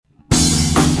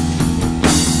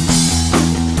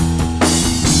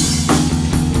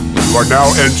You are now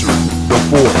entering the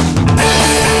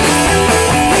fort.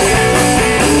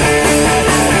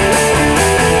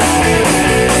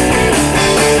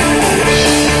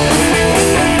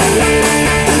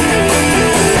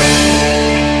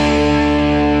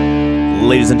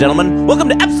 Ladies and gentlemen, welcome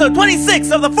to episode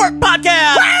 26 of the Fort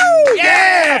Podcast! Woo!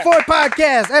 Yeah! Fort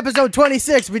Podcast, episode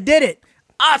 26. We did it.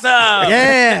 Awesome!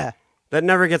 Yeah! That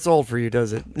never gets old for you,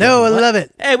 does it? No, I love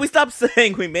it. Hey, we stopped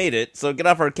saying we made it, so get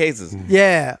off our cases.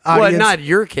 Yeah. Well, Audience. not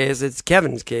your case. It's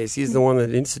Kevin's case. He's the one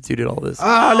that instituted all this.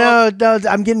 Oh, no,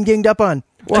 I'm getting ganged up on.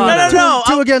 Well, no.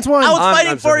 Two against one. I was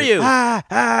fighting I'm for sorry. you.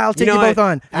 I'll take You you, know both what?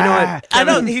 on. You know what? I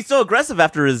know, he's so aggressive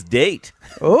after his date.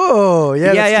 Oh,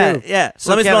 yeah, that's true. Yeah.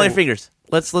 So Let me smell Kevin, your fingers.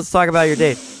 Let's talk about your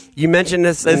date. You mentioned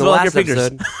this in the well, last your fingers.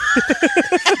 episode.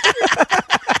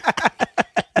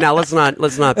 Now let's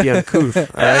not be uncouth. All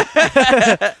right?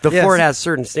 The Yes. Fort has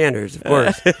certain standards, of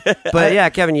course. But yeah,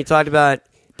 Kevin, you talked about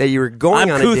that you were going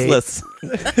I'm on couthless.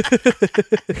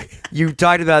 a date. You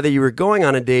talked about that you were going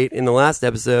on a date in the last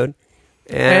episode,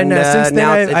 And since then,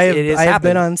 now I have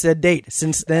been on said date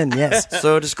since then, yes.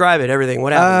 So describe it, everything.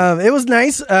 What happened? It was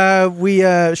nice.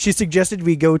 She suggested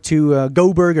we go to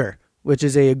Go Burger, which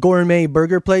is a gourmet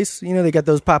burger place. You know, they got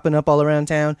those popping up all around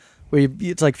town where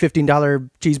it's like $15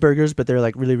 cheeseburgers, but they're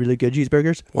like really, really good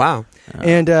cheeseburgers. Wow.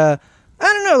 And I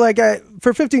don't know, like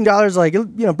for $15, like, you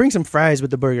know, bring some fries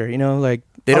with the burger. You know, like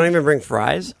They don't even bring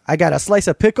fries? I got a slice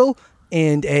of pickle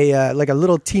and a like a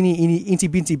little teeny eensy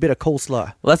beensy bit of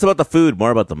coleslaw. Less about the food,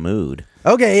 more about the mood.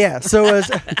 Okay, yeah. So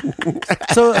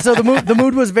so the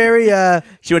mood was very.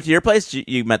 She went to your place?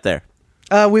 You met there?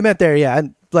 We met there. Yeah,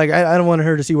 I don't want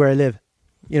her to see where I live.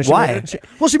 You know, Why?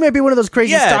 She might be one of those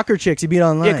crazy Yeah. stalker chicks you meet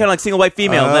online. Yeah, kind of like single white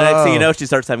female. And then next thing you know, she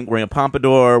starts wearing a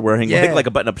pompadour, wearing Yeah. like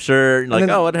a button-up shirt. And like,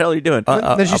 then- oh, what the hell are you doing?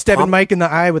 Then she's stabbing Mike in the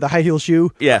eye with a high heel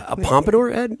shoe. yeah. A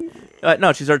pompadour, Ed?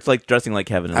 No, she starts like dressing like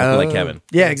Kevin and looking like Kevin.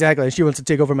 Yeah, exactly. She wants to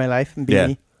take over my life and be Yeah.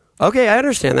 me. Okay, I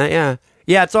understand that, yeah.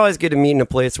 Yeah, it's always good to meet in a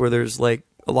place where there's, like,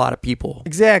 a lot of people.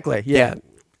 Exactly. Yeah. Yeah.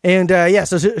 And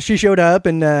so she showed up,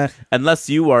 and Unless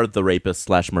you are the rapist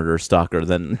 / murderer stalker,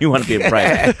 then you want to be in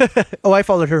private. I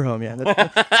followed her home. Yeah,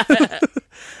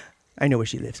 I know where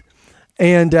she lives.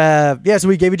 And so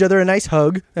we gave each other a nice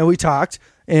hug, and we talked,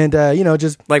 and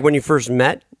just Like, when you first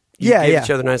met, you Yeah, gave yeah.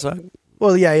 each other a nice hug?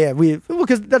 well, yeah,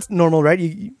 because that's normal, right?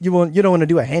 You don't want to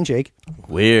do a handshake.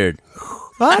 Weird.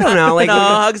 Well, I don't know. Like, No,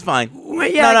 hug's fine. Well,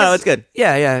 yeah, I no, guess- it's good.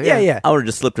 Yeah. Yeah. I would have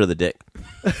just slipped her the dick.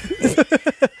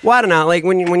 Well, I don't know. Like,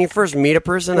 when you first meet a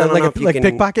person, I don't know if you can...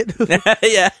 pickpocket.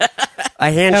 Yeah. A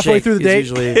handshake Halfway through the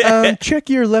is day, usually... check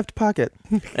your left pocket.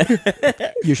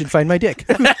 You should find my dick.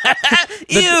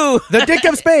 Ew. The dick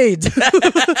of spades.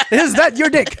 Is that your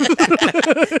dick?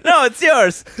 No, it's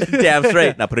yours. Damn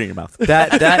straight. Now put it in your mouth.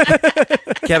 That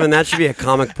Kevin, that should be a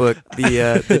comic book.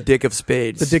 The Dick of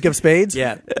Spades. The dick of spades.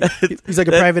 Yeah. He's like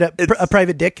a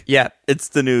private dick. Yeah. It's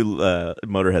the new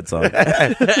Motorhead song.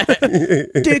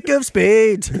 Dick of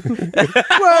spades.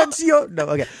 What's your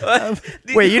okay?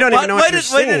 Wait, you don't even know what you're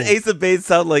why did singing. Ace of Spades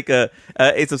sound like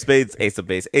Ace of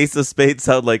Spades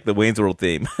sound like the Wayne's World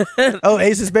theme? Oh,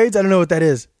 Ace of Spades. I don't know what that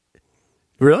is.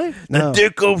 Really? No.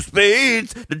 Dick of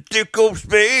Spades. The Dick of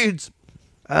Spades.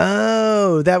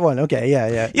 Oh, that one. Okay,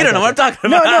 yeah. You don't know what I'm talking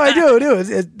No, about. I do.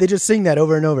 They just sing that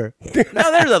over and over. No,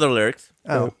 there's other lyrics.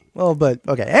 Oh, well, but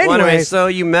okay. Well, Anyway, anyway, so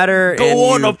you met her. Go and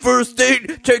on you, a first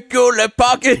date, check your left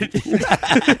pocket. Find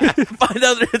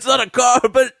out that it's not a car,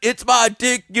 but it's my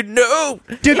dick, you know.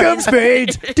 Dick of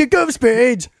Spades. Dick of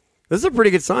Spades. This is a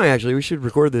pretty good song, actually. We should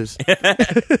record this.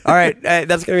 All right,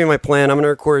 that's gonna be my plan. I'm gonna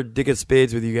record Dick of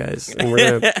Spades with you guys, and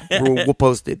we'll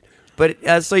post it. But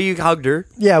so you hugged her.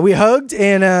 Yeah, we hugged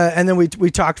and then we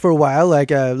talked for a while.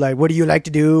 Like what do you like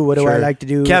to do? What do I like to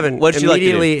do? Kevin, What'd she like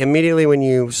to do? immediately when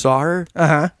you saw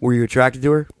her, were you attracted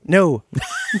to her? No.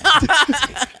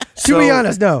 To be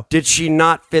honest, no. Did she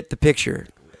not fit the picture?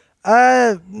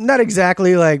 Not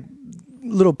exactly like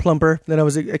little plumper than I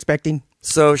was expecting.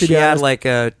 So she be had honest. like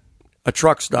a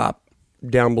truck stop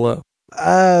down below.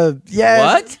 Yeah.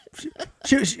 What?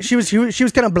 She was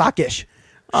kind of blockish.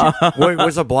 What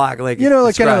was a block? Like, You know,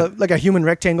 like kind describe. of like a human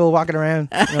rectangle walking around.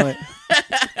 You know, like-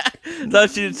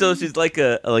 So she's like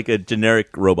a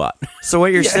generic robot. So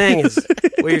what you're saying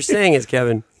is,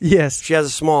 Kevin, yes. she has a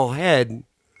small head,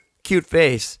 cute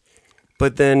face,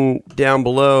 but then down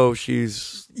below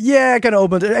she's Yeah, kind of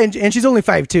open, and she's only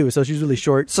 5'2", so she's really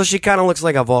short. so she kind of looks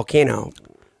like a volcano.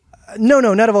 No,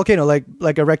 not a volcano,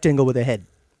 like a rectangle with a head.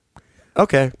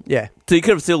 Okay. Yeah. So you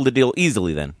could have sealed the deal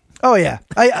easily then. Oh yeah.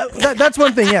 That's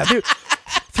one thing. Yeah. Dude,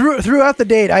 throughout the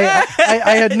date, I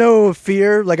had no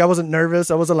fear. Like I wasn't nervous.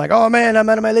 I wasn't like, oh man, I'm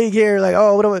out of my league here. Like,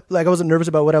 oh, what do I, like I wasn't nervous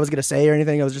about what I was gonna say or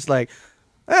anything. I was just like,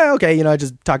 okay, I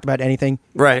just talked about anything.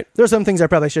 Right. There's some things I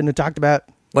probably shouldn't have talked about.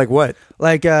 Like what?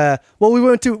 Like, well, we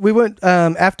went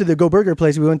after the Go Burger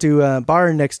place. We went to a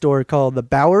bar next door called the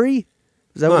Bowery.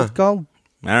 Is that what it's called?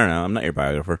 I don't know. I'm not your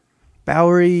biographer.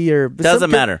 Bowery or doesn't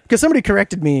matter because somebody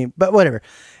corrected me, but whatever.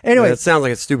 Anyway, it sounds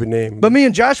like a stupid name. But me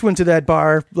and Josh went to that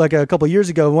bar like a couple years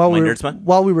ago while we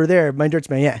were there. My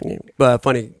Dirtsman, yeah.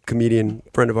 Funny comedian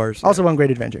friend of ours. Also on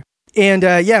Great Adventure. And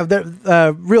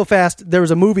real fast, there was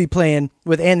a movie playing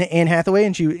with Anne Hathaway,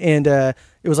 and it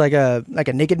was like a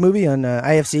naked movie on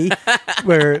IFC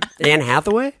where Anne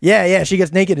Hathaway. Yeah, she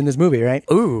gets naked in this movie, right?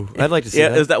 Ooh, I'd like to see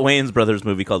that. It was that Wayans Brothers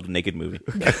movie called Naked Movie.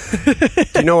 Do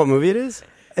you know what movie it is?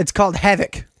 It's called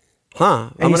Havoc. Huh.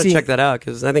 I'm going to check that out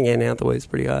because I think Anne Hathaway is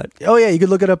pretty hot. Oh, yeah. You could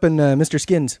look it up in Mr.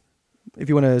 Skins if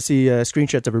you want to see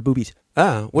screenshots of her boobies.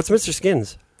 Ah, what's Mr.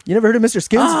 Skins? You never heard of Mr.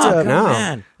 Skins? Oh, no.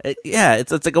 Man.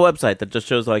 It's like a website that just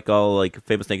shows like all like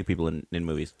famous naked people in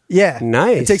movies. Yeah.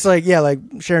 Nice. It takes like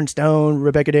Sharon Stone,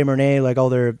 Rebecca De Mornay, like all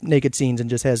their naked scenes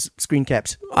and just has screen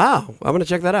caps. Wow. I'm going to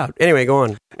check that out. Anyway, go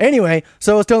on. Anyway,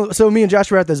 so me and Josh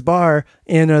were at this bar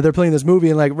and they're playing this movie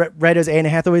and like right as Anne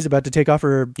Hathaway's about to take off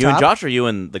her top. You and Josh or you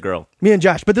and the girl? Me and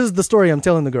Josh. But this is the story I'm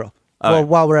telling the girl.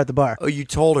 While we're at the bar. Oh, you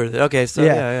told her that. Okay, so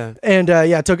yeah. And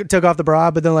took off the bra,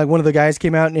 but then like one of the guys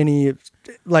came out and he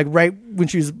like right when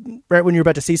you're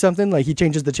about to see something, like he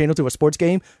changes the channel to a sports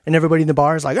game and everybody in the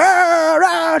bar is like,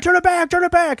 turn it back.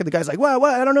 And the guy's like, what?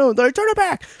 I don't know. They're like, turn it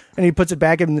back. And he puts it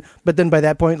back but then by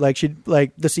that point like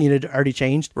the scene had already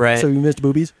changed. Right. So we missed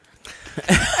boobies.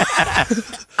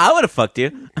 I would have fucked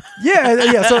you.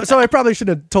 Yeah. So I probably should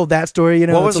have told that story.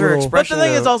 What was her expression? But the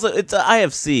thing is also, it's an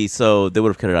IFC, so they would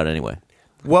have cut it out anyway.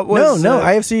 What was no?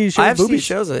 IFC shows boobies.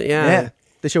 shows it. Yeah,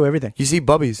 they show everything. You see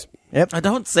bubbies. Yep. I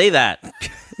don't say that.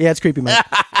 Yeah, it's creepy, man.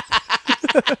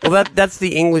 Well, that's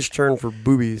the English term for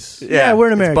boobies. Yeah, we're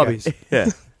in America. It's bubbies. Yeah.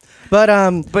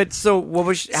 But so what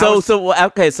was so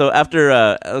after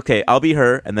I'll be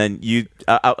her and then you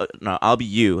I'll be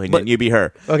you and then you be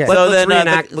her. Okay. So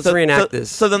let's reenact this.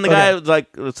 So then the guy was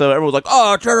like, so everyone was like,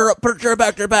 oh, turn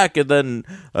it back, and then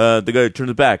the guy turned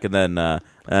it back, and then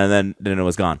it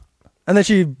was gone. And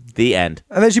then the end.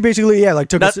 And then she basically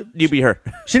took us. You be her.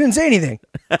 She didn't say anything.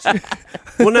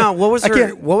 Well, now what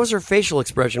was her facial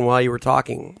expression while you were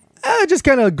talking? Just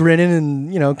kind of grinning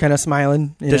and kind of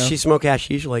smiling. Does she smoke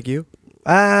hashish like you?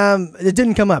 It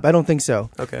didn't come up. I don't think so.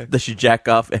 Okay. Does she jack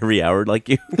off every hour like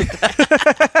you?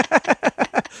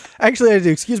 Actually, I had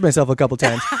to excuse myself a couple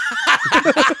times.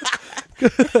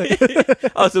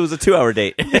 Oh, so it was a 2-hour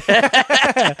date.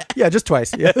 Yeah, just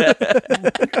twice. Yeah.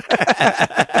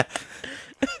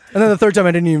 And then the third time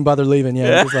I didn't even bother leaving.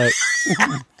 Yeah, it was like,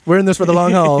 we're in this for the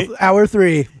long haul. Hour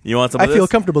 3. You want some of this? I feel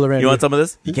comfortable around you. Want some of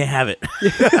this? You can't have it.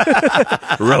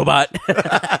 Robot.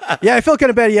 Yeah, I felt kind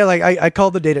of bad. Yeah, like I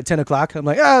called the date at 10 o'clock. I'm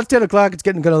like, it's 10 o'clock. It's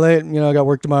getting kind of late. I got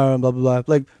work tomorrow and blah, blah,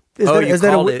 blah. Like,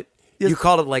 you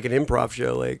called it like an improv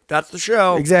show. Like, that's the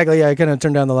show. Exactly. Yeah, I kind of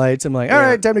turned down the lights. I'm like, all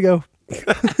right, time to go.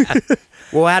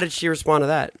 Well, how did she respond to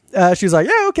that? She was like,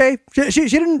 yeah, okay.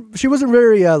 She wasn't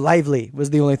very lively was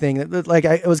the only thing. Like,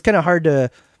 it was kind of hard to,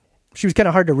 she was kind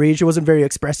of hard to read. She wasn't very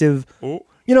expressive. Ooh.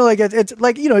 Like it's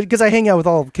like, because I hang out with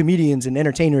all comedians and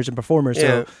entertainers and performers.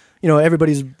 Yeah. So,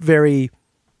 everybody's very,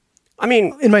 I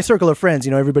mean, in my circle of friends,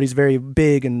 everybody's very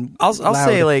big and I'll loud.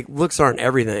 say like looks aren't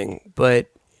everything, but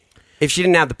if she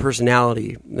didn't have the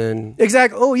personality, then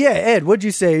exactly. Oh yeah. Ed, what'd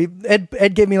you say?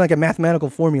 Ed gave me like a mathematical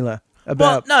formula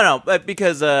about. Well, no, but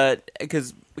because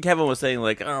Kevin was saying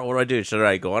like, oh, what do I do? Should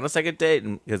I go on a second date?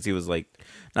 And because he was like,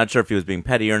 not sure if he was being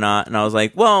petty or not. And I was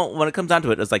like, well, when it comes down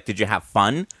to it, it's like, did you have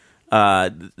fun?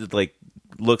 Like,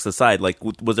 looks aside, like,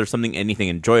 was there anything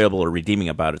enjoyable or redeeming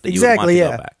about it that you would want to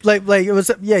go back? Like it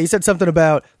was. Yeah, you said something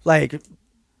about like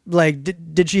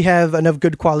did she have enough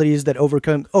good qualities that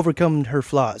overcome her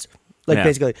flaws? Like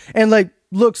basically, and like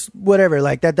looks, whatever.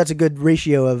 Like that's a good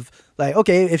ratio of like,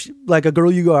 okay, if like a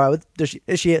girl you go out with,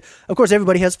 is she? Of course,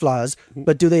 everybody has flaws,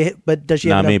 but does she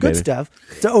have enough good stuff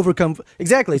to overcome?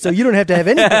 Exactly. So you don't have to have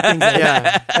any good things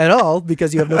at all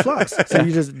because you have no flaws. So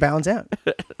you just balance out.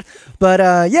 But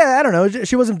I don't know.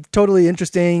 She wasn't totally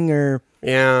interesting, or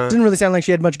didn't really sound like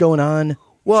she had much going on.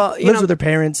 Well, she lives with her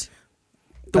parents.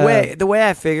 The way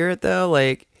I figure it though,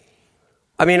 like,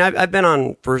 I mean, I've been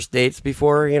on first dates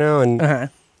before, and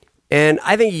and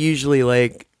I think you usually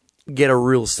like get a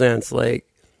real sense like,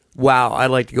 wow,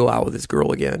 I'd like to go out with this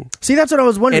girl again. See, that's what I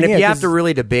was wondering. And if you have to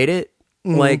really debate it,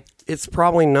 like, it's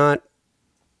probably not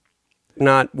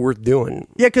worth doing.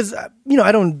 Yeah, because I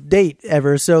don't date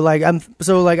ever, so I'm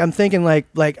thinking like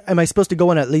am I supposed to go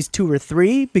on at least 2 or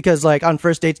 3? Because like on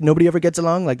first dates nobody ever gets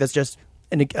along. Like that's just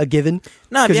a given.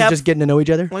 No, because you're just getting to know each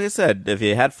other. Like I said, if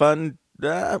you had fun,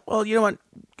 well, you know what?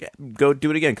 Go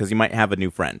do it again because you might have a new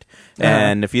friend.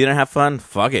 And if you didn't have fun,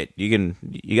 fuck it. You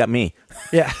got me.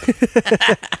 Yeah.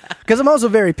 Because I'm also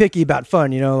very picky about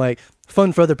fun, like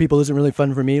fun for other people isn't really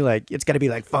fun for me. Like, it's got to be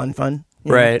like fun.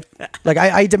 you know? Right. Like,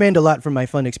 I demand a lot from my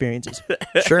fun experiences.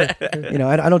 Sure.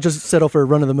 I don't just settle for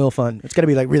run-of-the-mill fun. It's got to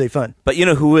be, like, really fun. But you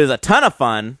know who is a ton of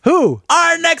fun? Who?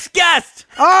 Our next guest!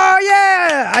 Oh,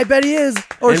 yeah! I bet he is.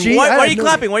 Or And she. why are you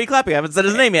clapping? Why are you clapping? I haven't said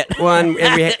his name yet. Well,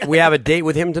 and we have a date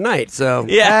with him tonight, so.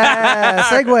 Yeah.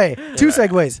 Segue. 2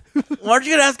 segues. Aren't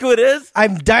you going to ask who it is?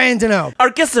 I'm dying to know. Our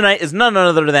guest tonight is none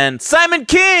other than Simon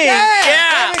King!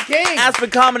 Yeah! Simon King! Aspen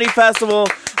Comedy Festival,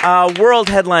 world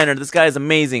headliner. This guy is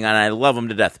amazing, and I love him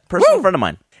to death. Personal friend of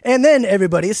mine. And then,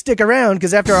 everybody, stick around,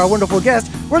 because after our wonderful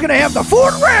guest, we're going to have the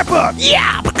fourth wrap-up!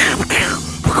 Yeah!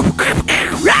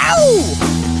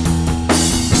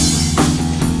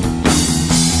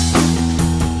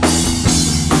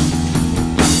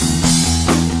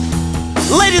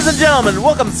 Ladies and gentlemen,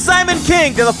 welcome Simon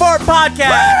King to the Fort Podcast!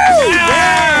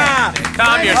 Yeah!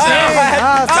 Calm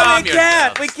yourself. Calm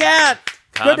yourself. We can't!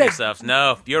 Calm yourself.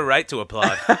 No, you're right to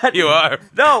applaud. You are.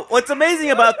 No, what's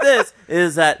amazing about this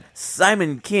is that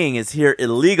Simon King is here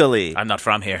illegally. I'm not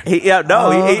from here. He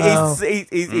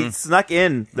snuck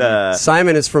in the...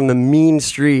 Simon is from the mean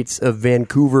streets of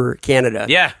Vancouver, Canada.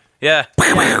 Yeah.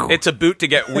 It's a boot to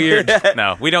get weird.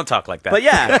 No, we don't talk like that. But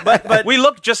yeah, but we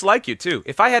look just like you, too.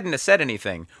 If I hadn't have said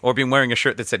anything or been wearing a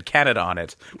shirt that said Canada on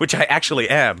it, which I actually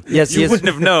am, yes, you wouldn't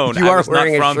have known you I are was not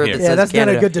wearing a from shirt here. that Yeah, says that's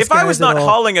Canada. not a good disguise If I was not at all.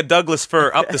 hauling a Douglas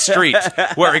fir up the street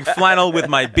wearing flannel with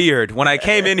my beard when I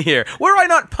came in here, were I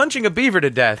not punching a beaver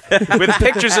to death with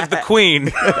pictures of the Queen?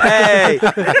 hey,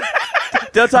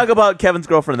 don't talk about Kevin's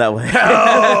girlfriend that way.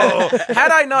 Oh,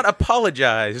 had I not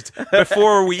apologized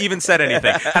before we even said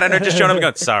anything, had I not just shown up and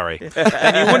gone, sorry,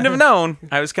 and you wouldn't have known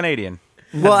I was Canadian.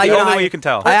 Well, That's the only way you can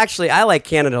tell. I like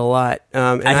Canada a lot.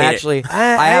 And I hate actually, I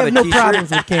have have a no t-shirt.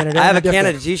 problems with Canada. I have I'm a different.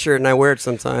 Canada t-shirt and I wear it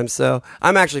sometimes. So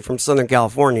I'm actually from Southern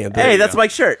California. But Hey, that's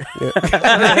Mike's shirt.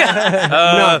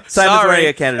 no, Simon's sorry. wearing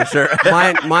a Canada shirt.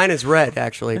 mine is red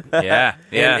actually. Yeah.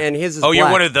 And his is Oh, you're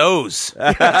black. one of those.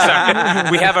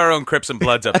 Sorry. We have our own Crips and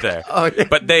Bloods up there. Okay.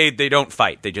 But they don't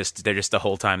fight. They're just the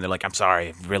whole time they're like, I'm sorry,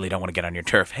 I really don't want to get on your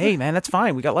turf. Hey man, that's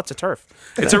fine. We got lots of turf.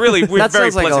 It's we're That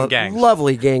very sounds like pleasant a gang.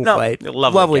 lovely gang fight.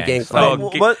 Lovely gang gangs. fight.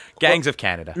 Oh, What- gangs of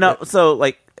Canada. No, so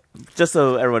like, just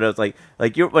so everyone knows, like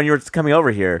when you were coming over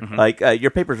here,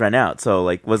 your papers ran out. So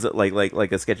like, was it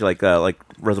like a sketchy like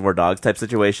Reservoir Dogs type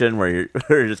situation where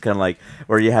you're just kind of like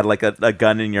where you had like a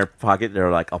gun in your pocket?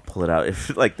 They're like, I'll pull it out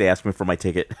if like they ask me for my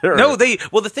ticket. No,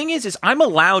 well, the thing is I'm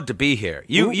allowed to be here.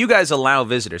 You guys allow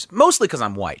visitors, mostly because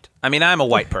I'm white. I mean, I'm a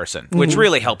white person, which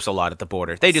really helps a lot at the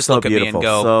border. They just So look at me and beautiful,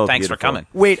 go, so thanks for beautiful. coming.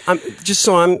 Wait, just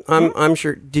so I'm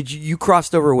sure. Did you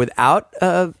crossed over without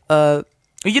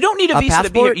You don't need a visa to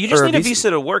be here. passport You just or a need a visa? visa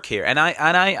to work here. And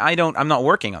I'm not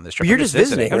working on this trip. You're I'm just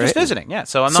visiting, I'm just right? visiting. Yeah.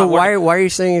 So I'm So not working. why are you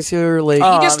saying it's here like?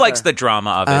 He just likes the drama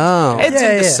of it. Oh. It's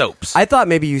Yeah, into yeah. soaps. I thought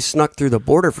maybe you snuck through the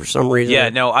border for some reason. Yeah,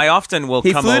 no, I often will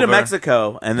He come flew over. to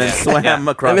Mexico and then swam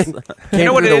across. I mean, came You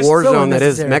know what through it the is? war So zone that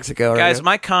is unnecessary. Mexico. Right? Guys,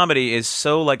 my comedy is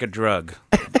so like a drug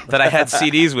that I had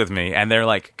CDs with me, and they're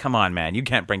like, come on, man, you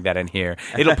can't bring that in here.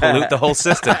 It'll pollute the whole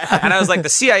system. And I was like, the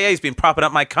CIA's been propping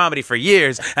up my comedy for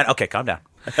years. And okay, calm down.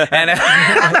 And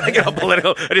I get all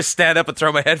political. I just stand up and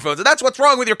throw my headphones. And that's what's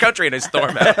wrong with your country. And I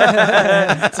storm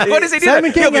out. So what does he do?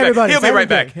 Simon King, He'll be back. everybody. He'll be Simon right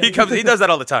back. King. He does that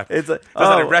all the time. It's a- does that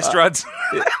oh, at restaurants.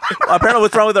 Apparently,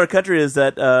 what's wrong with our country is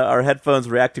that our headphones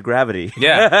react to gravity.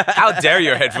 Yeah. How dare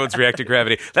your headphones react to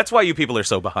gravity? That's why you people are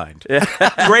so behind.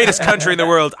 Greatest country in the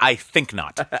world? I think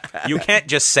not. You can't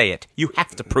just say it. You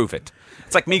have to prove it.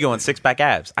 It's like me going 6-pack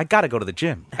abs. I got to go to the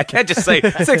gym. I can't just say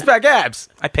 6-pack abs.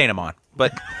 I paint them on.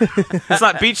 But it's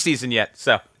not beach season yet,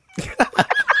 so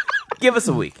Give us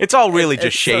a week. it's all really just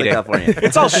It's Southern shading. California.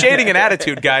 It's all shading and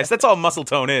attitude, guys. That's all muscle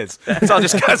tone is. It's all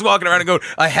just guys walking around and going,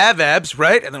 I have abs,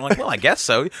 right? And they're like, well, I guess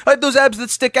so. Those abs that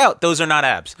stick out, those are not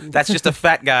abs. That's just a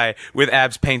fat guy with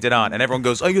abs painted on. And everyone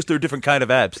goes, I guess they're a different kind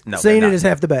of abs. No, Saying they're it not. is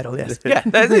half the battle, yes. Yeah,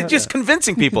 that's just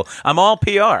convincing people. I'm all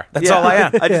PR. That's all I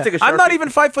am. I just take a I'm not Sharpie. even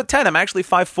 5'10". I'm actually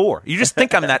 5'4". You just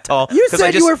think I'm that tall. You 'cause said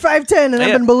I just, you were 5'10", and I've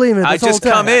Yeah. been believing it this I just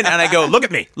whole time. come in and I go, look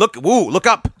at me. Look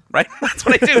up. Right? That's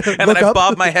what I do. And Look then I up.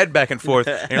 bob my head back and forth.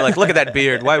 And you're like, look at that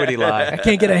beard. Why would he lie?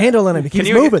 Can't get a handle on him. He keeps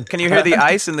Can you moving. Can you hear the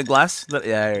ice in the glass? Yeah,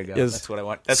 there you go. Yes. That's what I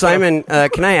want. That's what I Simon,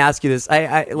 can I ask you this?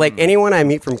 I like anyone I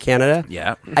meet from Canada.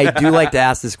 Yeah. I do like to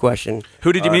ask this question.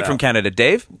 Who did you meet from Canada?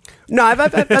 Dave? No, I've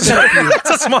met a few.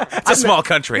 It's a small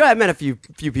country. Yeah, I've met a few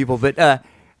people, but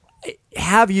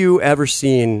have you ever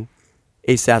seen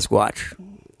a Sasquatch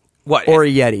What? or a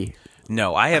Yeti?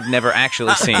 No, I have never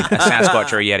actually seen a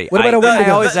Sasquatch or a Yeti. What about a Wendigo?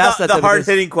 I always ask that. The though, because-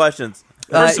 hard-hitting questions.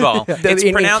 First of all, it's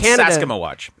in pronounced Canada-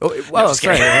 Sasquatch. Oh,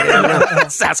 sorry.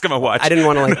 Sasquatch. I didn't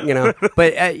want to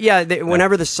but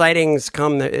whenever the sightings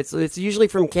come, it's usually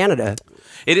from Canada.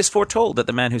 It is foretold that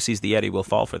the man who sees the Yeti will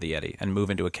fall for the Yeti and move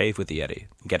into a cave with the Yeti,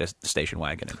 and get a station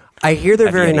wagon. And I hear they're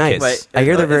have very Yeti nice. kids. Wait, I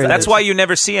hear they're very. That's nice. why you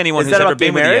never see anyone Is who's that ever about gay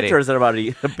been with the marriage, Yeti. or is that about a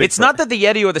Bigfoot? It's not that the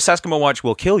Yeti or the Sasquatch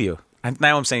will kill you.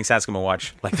 Now I'm saying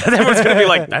Sasquatch. Like everyone's going to be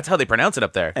like, that's how they pronounce it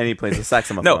up there. And he plays the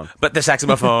saxophone. No, but the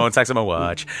saxophone,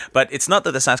 Sasquatch. But it's not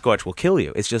that the Sasquatch will kill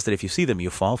you. It's just that if you see them, you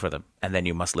fall for them, and then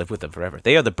you must live with them forever.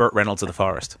 They are the Burt Reynolds of the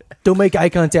forest. Don't make eye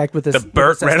contact with this. The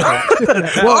Burt Reynolds.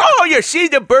 Oh, you see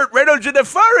the Burt Reynolds of the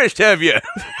forest, have you?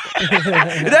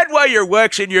 That's why you're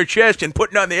waxing your chest and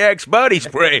putting on the Axe body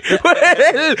spray.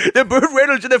 The Burt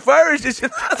Reynolds of the forest is.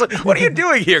 What are you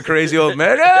doing here, crazy old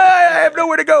man? I have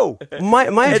nowhere to go. My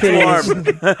opinion is,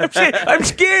 I'm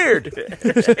scared.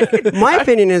 my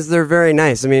opinion is they're very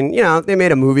nice. I mean, they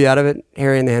made a movie out of it,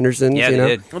 Harry and the Hendersons. Yeah, you know?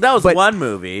 they did. Well, that was But- one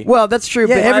movie. Well, that's true.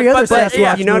 Yeah, but every other but- Sasquatch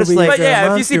yeah, you notice, movie like- is But a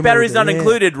yeah, if you see monster batteries movie, not yeah.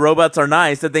 included, robots are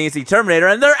nice. Then you see Terminator,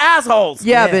 and they're assholes.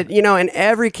 Yeah, Yeah. but in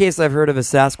every case I've heard of a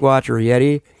Sasquatch or a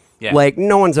Yeti, Yeah. like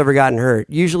no one's ever gotten hurt.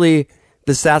 Usually,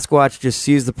 the Sasquatch just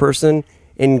sees the person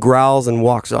and growls and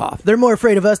walks off. They're more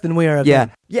afraid of us than we are of Yeah,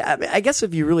 them. yeah. I mean, I guess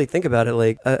if you really think about it,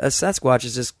 like a Sasquatch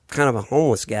is just kind of a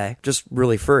homeless guy, just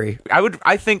really furry.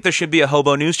 I think there should be a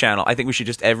hobo news channel. I think we should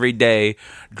just every day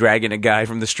drag in a guy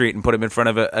from the street and put him in front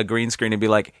of a green screen and be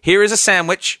like, "Here is a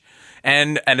sandwich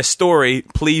and a story.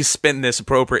 Please spin this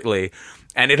appropriately."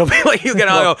 And it'll be like you can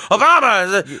all go,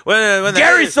 Obama. When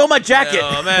Gary stole my jacket.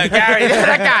 Oh man, Gary,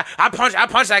 that guy. I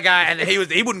punched that guy, and he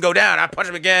wouldn't go down. I punched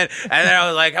him again, and then I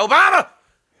was like, Obama.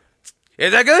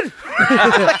 Is that good?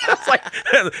 It's like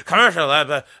commercial.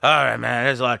 All right, man.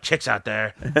 There's a lot of chicks out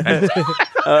there.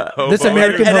 This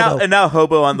American hobo. And now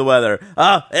hobo on the weather.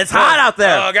 Oh, it's hot out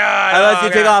there. Oh, God. Unless Oh,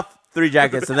 you take God. off 3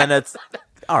 jackets, and then it's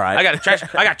all right. I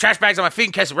got trash bags on my feet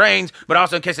in case it rains, but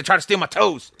also in case they try to steal my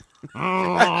toes. So,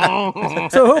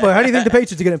 hobo, how do you think the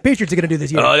Patriots are gonna do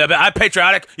this year? Oh, yeah, but I'm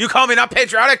patriotic. You call me not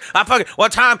patriotic? I fucking one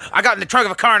time I got in the trunk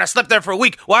of a car and I slept there for a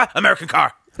week. Why? American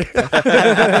car.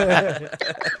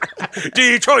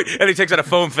 Detroit, and he takes out a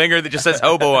foam finger that just says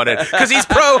hobo on it because he's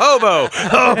pro hobo.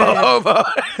 Hobo.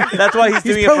 That's why he's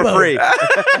doing it for pro-bo. free.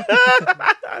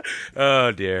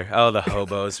 Oh dear. Oh, the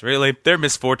hobos. Really? Their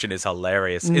misfortune is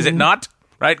hilarious. Is it not?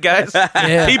 Right, guys?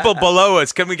 People below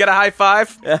us. Can we get a high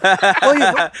five? Well,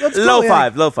 that's cool, Low yeah.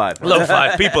 five. Low five. Low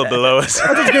five. People below us.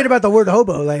 That's what's great about the word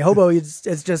hobo. Like hobo, it's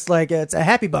just like it's a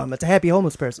happy bum. It's a happy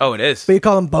homeless person. Oh, it is. But you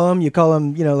call them bum, you call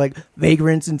them, like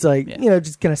vagrants, and it's like,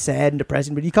 just kind of sad and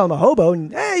depressing. But you call him a hobo,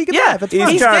 and you can Yeah, laugh. It's he's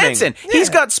fun. he's charming. dancing. Yeah. He's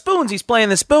got spoons. He's playing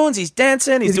the spoons. He's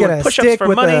dancing. He's got doing a push-ups stick for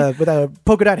with money. with a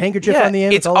polka dot handkerchief on the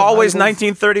end. It's with all the always Bibles.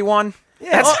 1931.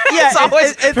 Yeah. It's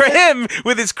always it's- for him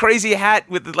with his crazy hat,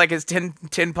 with like his tin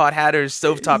pot hat or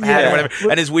stovetop hat or Yeah. whatever,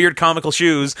 and his weird comical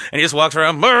shoes, and he just walks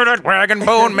around, murder, wagon,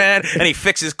 bone man, and he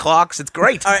fixes clocks. It's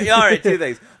great. All right. 2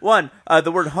 things. One,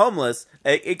 the word homeless.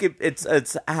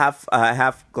 It's half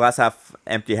glass, half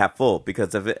empty, half full.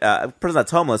 Because if a person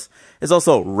that's homeless is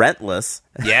also rentless.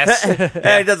 Yes,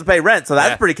 And he doesn't pay rent, so that's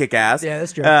Yeah. pretty kick-ass. Yeah,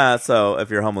 that's true. So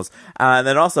if you're homeless, and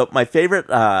then also my favorite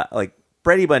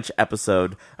Brady Bunch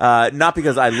episode, not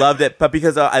because I loved it, but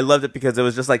because I loved it because it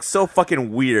was just like so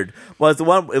fucking weird. Was the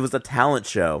one? It was a talent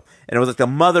show, and it was like the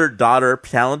mother-daughter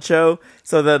talent show.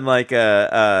 So then like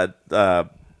the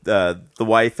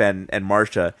wife and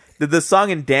Marsha did the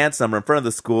song and dance number in front of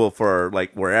the school for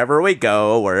like wherever we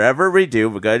go, wherever we do,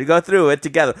 we're going to go through it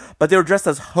together. But they were dressed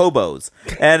as hobos,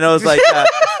 and it was like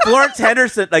Florence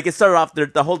Henderson. Like it started off,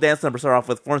 the whole dance number started off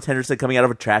with Florence Henderson coming out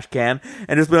of a trash can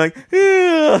and just being like,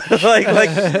 no,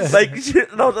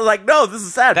 this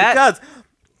is sad because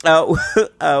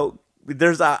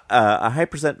there's a high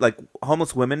percent, like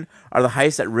homeless women are the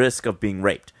highest at risk of being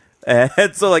raped. And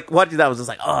so, like, watching that was just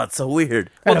like, oh, it's so weird.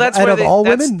 Well, Out that's of where all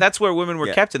women? that's where women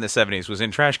were kept in the 70s. Was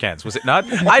in trash cans. Was it not?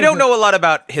 I don't know a lot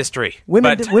about history.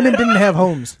 Women, but women didn't have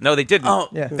homes. no, they didn't. Oh,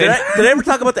 Yeah. did I ever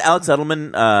talk about the Alex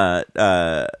Edelman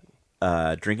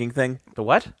drinking thing? The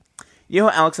what? You know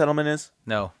who Alex Edelman is?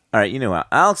 No. All right, you know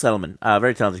Alex Edelman,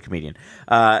 very talented comedian.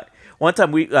 One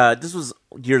time this was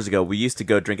years ago. We used to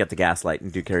go drink at the Gaslight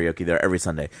and do karaoke there every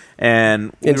Sunday,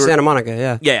 and In Santa Monica,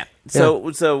 yeah. Yeah.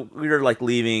 So we were like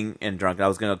leaving and drunk. I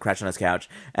was gonna go crash on his couch,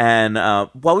 and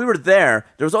while we were there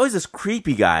was always this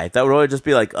creepy guy that would always just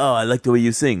be like, "Oh, I like the way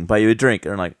you sing. Buy you a drink."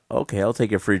 And I'm like, "Okay, I'll take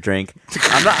your free drink."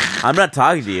 I'm not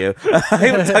talking to you. I'm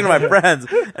even talking to my friends,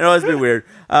 and it always be weird.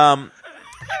 But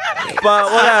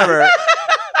whatever.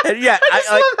 And yeah, I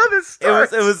love how this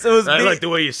starts. It was. I me. like the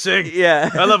way you sing. Yeah,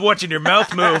 I love watching your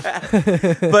mouth move.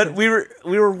 but we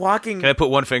were walking. Can I put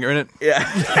one finger in it?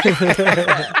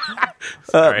 Yeah.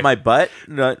 My butt?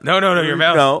 No, your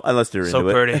mouth. No, unless you're So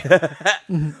into it.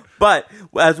 pretty. But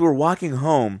as we were walking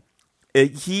home,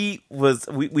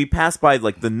 we passed by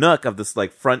like the nook of this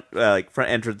like front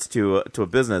entrance to a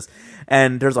business,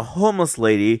 and there's a homeless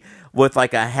lady with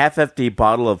like a half-empty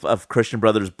bottle of Christian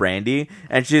Brothers brandy,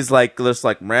 and she's like just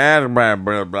like blah, blah,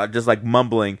 blah, blah, just like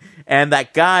mumbling, and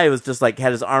that guy was just like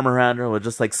had his arm around her, was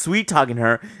just like sweet talking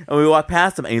her, and we walked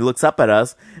past him, and he looks up at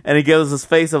us, and he gives us this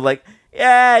face of like,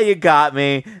 yeah, you got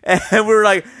me. And we were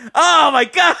like, oh my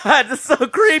God, that's so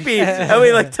creepy. And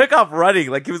we like took off running.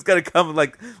 Like he was going to come and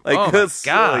like, oh my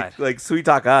God. like sweet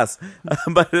talk us.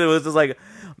 But it was just like,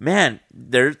 man,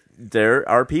 there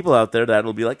are people out there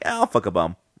that'll be like, I'll fuck a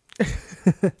bum.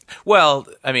 Well,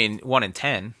 I mean, 1 in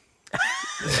 10.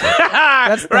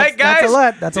 That's Right, guys? That's a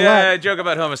lot. That's a Yeah, lot. joke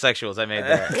about homosexuals I made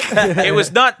there. It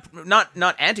was not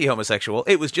anti-homosexual.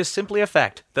 It was just simply a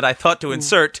fact that I thought to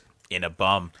insert in a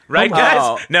bum. Right, guys?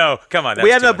 Oh. No, come on. We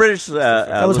had no much. British.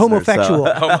 That was listeners, so-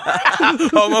 homofactual.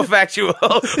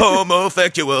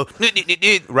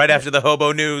 Homofactual. Right after the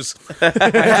hobo news.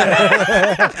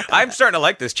 I'm starting to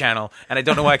like this channel, and I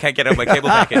don't know why I can't get out my cable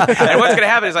packet. And what's going to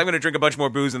happen is I'm going to drink a bunch more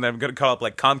booze, and then I'm going to call up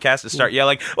like Comcast and start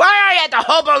yelling, "Why are you at the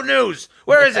hobo news?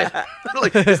 Where is it?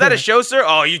 Like, is that a show, sir?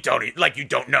 Oh, you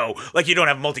don't know. Like you don't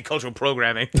have multicultural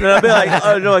programming." And I'll be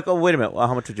like, oh, wait a minute. Well,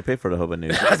 how much would you pay for the Hobo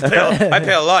News? I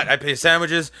pay a lot. I pay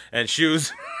sandwiches and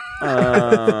shoes.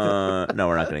 No,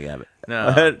 we're not going to have it.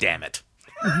 No, damn it.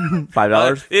 $5?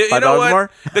 You know $5 what?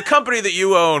 more? The company that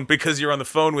you own, because you're on the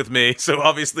phone with me, so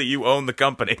obviously you own the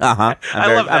company. Uh-huh.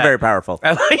 love that. I'm very powerful.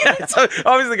 Yeah, so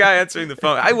obviously the guy answering the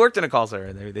phone. I worked in a call center.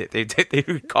 And they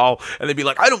would call and they'd be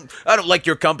like, I don't like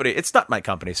your company. It's not my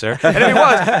company, sir. And if it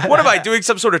was, what am I doing?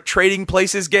 Some sort of trading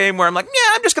places game where I'm like,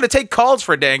 yeah, I'm just going to take calls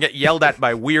for a day and get yelled at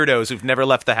by weirdos who've never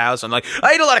left the house. I'm like,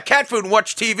 I ate a lot of cat food and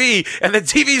watched TV, and the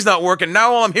TV's not working.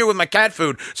 Now I'm here with my cat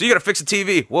food, so you got to fix the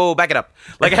TV. Whoa, back it up.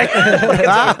 Like,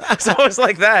 so it was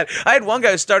like that. I had one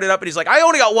guy who started up and he's like, I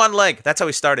only got one leg. That's how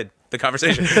he started the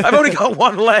conversation. I've only got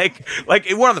one leg. Like,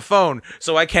 we're on the phone,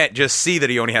 so I can't just see that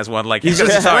he only has one leg. He's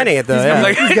just explaining it, though. He's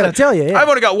Yeah. He's gonna tell you. Yeah. I've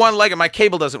only got one leg and my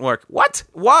cable doesn't work. What?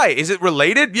 Why? Is it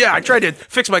related? Yeah, I tried to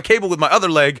fix my cable with my other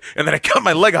leg, and then I cut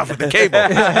my leg off with the cable.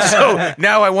 So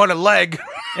now I want a leg.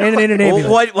 And an ambulance.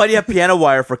 Well, why do you have piano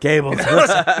wire for cables?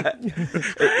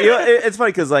 It's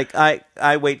funny because like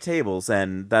I wait tables,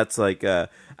 and that's like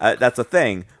that's a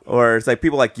thing. Or it's like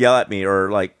people like yell at me,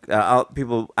 or like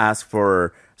people ask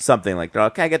for something like, oh,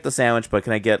 can I get the sandwich? But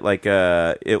can I get like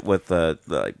it with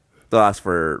like they'll ask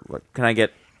for can I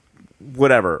get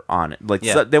whatever on it? Like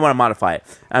so they want to modify it,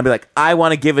 and I'd be like, I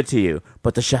want to give it to you,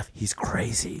 but the chef, he's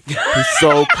crazy. He's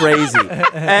so crazy.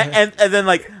 and then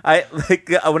like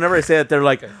whenever I say that, they're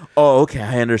like, oh, okay,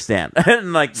 I understand.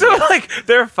 And like So, like,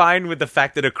 they're fine with the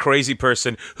fact that a crazy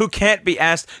person who can't be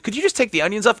asked, could you just take the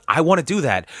onions off? I want to do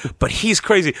that. But he's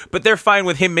crazy. But they're fine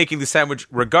with him making the sandwich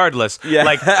regardless. Yeah.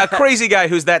 Like, a crazy guy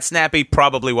who's that snappy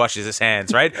probably washes his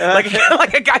hands, right?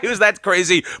 Like a guy who's that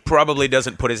crazy probably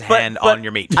doesn't put his hand on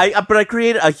your meat. But I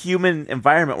create a human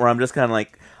environment where I'm just kind of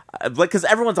like, because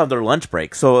everyone's on their lunch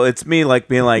break, so it's me like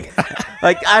being like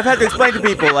I've had to explain to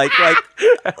people like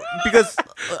because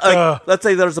let's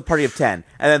say there's a party of 10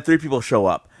 and then 3 people show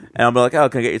up, and I'll be like, oh,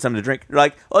 can I get you something to drink? They're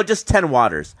like, oh, just 10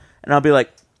 waters, and I'll be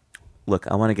like, look,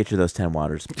 I want to get you those 10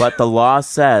 waters, but the law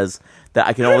says that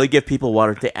I can only give people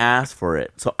water if they ask for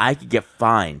it, so I could get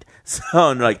fined. So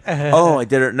I'm like, oh, I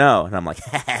didn't know. And I'm like,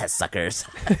 suckers.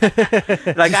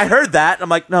 Like, I heard that. And I'm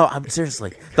like, no, I'm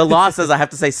seriously. The law says I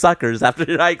have to say suckers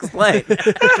after I explain.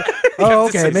 Oh,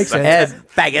 okay, makes sense. Ed,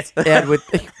 Faggots. Ed,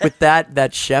 with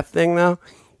that chef thing though,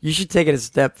 you should take it a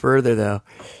step further though.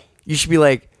 You should be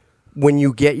like, when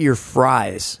you get your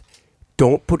fries,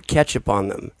 don't put ketchup on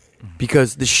them,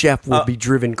 because the chef will be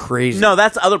driven crazy. No,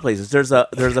 that's other places. There's a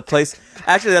place.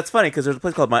 Actually, that's funny because there's a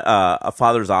place called my a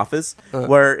Father's Office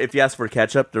where if you ask for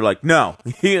ketchup, they're like, no,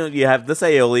 you have this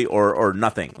aioli or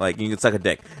nothing. Like, you can suck a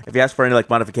dick. If you ask for any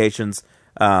like modifications,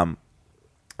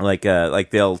 like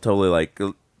they'll totally like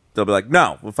they'll be like,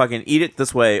 no, we'll fucking eat it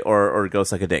this way or go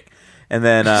suck a dick. And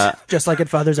then Just like at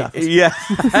Father's office. yeah,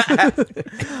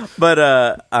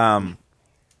 but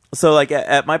so like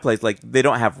at my place, like they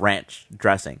don't have ranch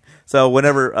dressing. So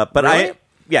whenever, but Really?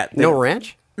 No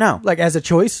ranch? no. Like as a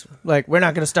choice, like we're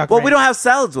not going to stock. Well, ranch. we don't have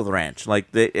salads with ranch.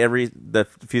 Like the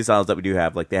few salads that we do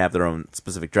have, like they have their own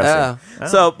specific dressing. Oh.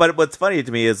 So, but what's funny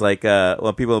to me is like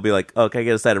when people will be like, "Oh, can I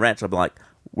get a side of ranch?" I'll be like,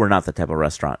 we're not the type of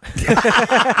restaurant.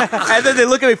 And then they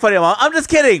look at me funny. I'm just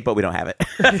kidding, but we don't have it.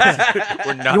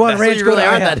 We're not. You want ranch? You really Go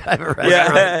aren't ahead. that type of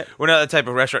restaurant. Yeah. We're not that type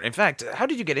of restaurant. In fact, how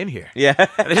did you get in here? Yeah.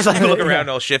 And they just like look around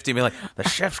all shifty and be like, the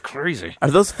chef's crazy. Are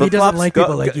those flip He doesn't flops? like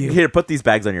people like you. Here, put these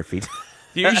bags on your feet.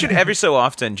 You should every so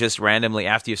often just randomly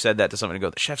after you've said that to someone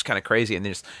go, the chef's kind of crazy, and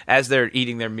then just as they're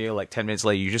eating their meal like 10 minutes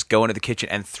later, you just go into the kitchen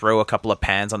and throw a couple of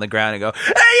pans on the ground and go,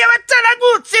 hey,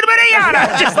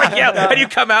 just like and you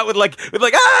come out with like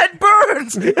it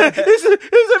burns.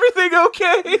 Is everything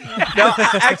okay? No,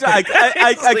 actually,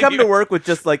 I come to work with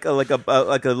just like a little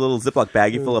Ziploc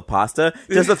baggie full of pasta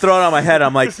just to throw it on my head.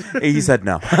 I'm like, he said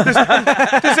no. Does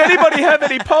anybody have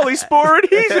any polysporin?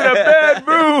 He's in a bad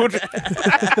mood.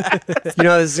 You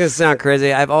know, this is gonna sound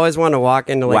crazy. I've always wanted to walk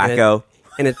into like Wacko.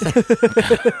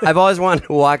 I've always wanted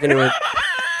to walk into it.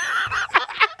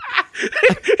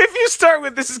 If you start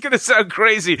with this is going to sound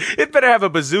crazy, it better have a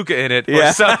bazooka in it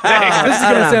or something. This is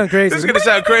gonna sound crazy. This is going to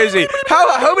sound crazy.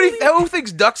 Who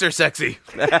thinks ducks are sexy?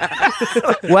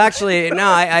 Well, actually, no.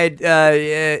 I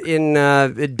in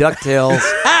DuckTales,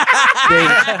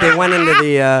 they went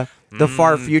into the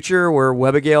far future where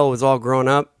Webigail was all grown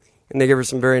up, and they give her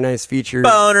some very nice features.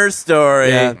 Boner story.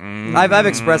 Yeah. I've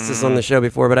expressed this on the show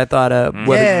before, but I thought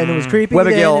and it was creepy. Webigail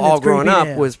then, and all it's grown creepy up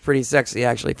now. was pretty sexy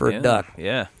actually for a duck.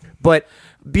 Yeah. But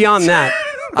beyond that,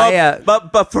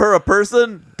 But for a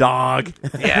person, dog.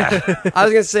 Yeah. I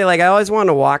was gonna say, like, I always wanted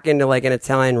to walk into like an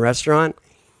Italian restaurant,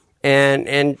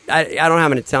 and I don't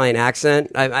have an Italian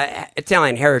accent. I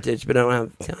Italian heritage, but I don't have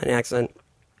an Italian accent.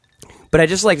 But I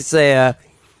just like to say,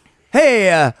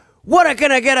 "Hey, what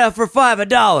can I get for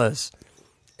 $5?"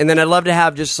 And then I'd love to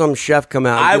have just some chef come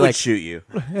out. And I be would like, shoot you.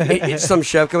 some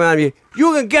chef come out and be,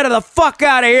 "You can get the fuck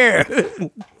out of here."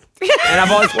 And I've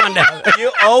always wanted to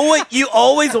have You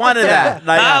always wanted that.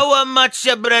 Like, How much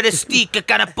bread stick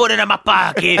can I put in my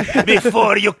pocket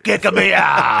before you kick me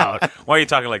out? Why are you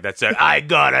talking like that, sir? I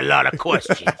got a lot of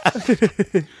questions.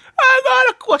 I got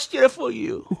a question for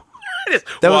you. Just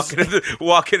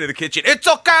walk into the kitchen. It's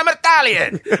okay, I'm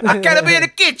Italian. I gotta be in the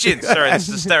kitchen. Sir, this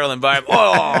is a sterile environment.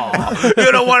 Oh,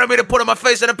 you don't want me to put on my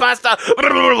face in the pasta? Put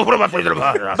on my face in the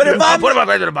pasta. But if I'm- put on my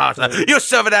face in the pasta. You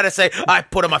serve it out and say, I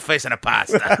put on my face in the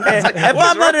pasta. It's like, if what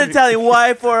I'm is wrong not an Italian,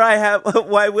 why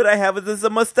would I have this a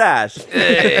mustache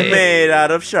made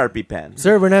out of Sharpie pens?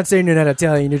 Sir, we're not saying you're not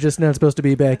Italian. You're just not supposed to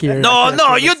be back here.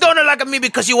 No, you don't like me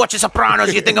because you watch The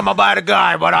Sopranos. You think I'm a bad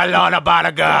guy, but I learn about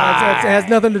a guy. It has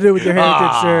nothing to do with your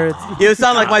heritage, sir. It's- You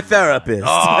sound like my therapist.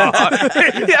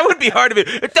 That would be hard to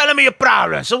be. You're telling me your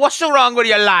problems. So what's so wrong with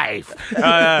your life?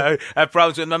 I have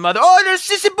problems with my mother. Oh, the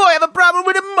sissy boy, I have a problem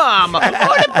with the mom. Oh, the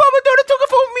mama don't take it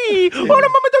for me. Oh, the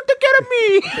mama don't take care of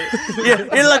me.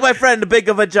 You're like my friend, the big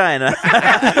vagina.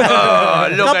 Oh,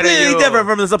 look at Completely you. different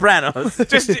from the Sopranos.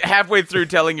 Just halfway through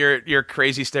telling your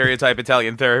crazy stereotype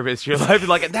Italian therapist your life,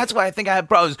 like, that's why I think I have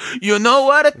problems. You know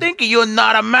what I think? You're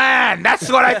not a man. That's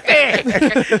what I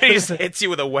think. He just hits you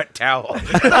with a wet towel.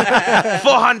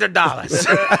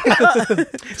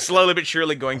 $400. Slowly but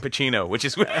surely going Pacino, which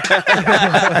is that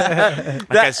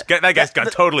guy's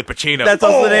got totally Pacino. That's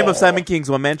also the name of Simon King's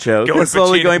one-man show.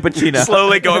 Slowly going Pacino.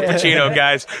 Slowly going Pacino,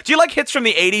 guys. Do you like hits from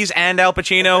the 80s and Al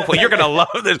Pacino? Well, you're going to love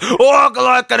this. Walk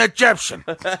like an Egyptian.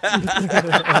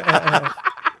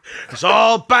 It's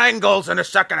all bangles in the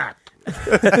second act.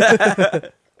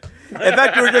 In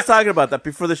fact, we were just talking about that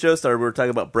before the show started. We were talking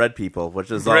about bread people, which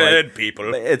is all Bread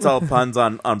people. It's all puns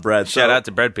on bread. Shout out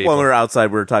to bread people. When we were outside,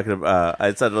 we were talking about.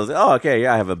 I said, "Oh, okay,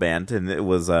 yeah, I have a band," and it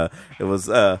was an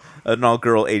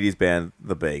all-girl '80s band,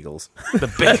 the Bagels. The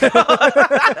big.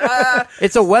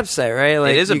 It's a website, right?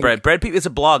 Like, It is a bread people. It's a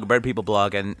blog, bread people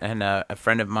blog, and a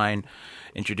friend of mine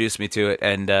introduced me to it,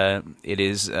 and it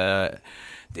is.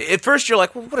 At first, you're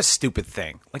like, well, what a stupid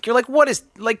thing. Like, you're like, what is,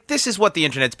 like, this is what the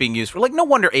internet's being used for. Like, no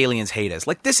wonder aliens hate us.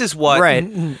 Like, this is what. Right.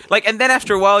 Like, and then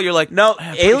after a while, you're like, No,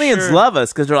 I'm pretty aliens sure- love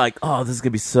us because they're like, "Oh, this is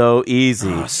gonna be so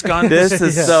easy. This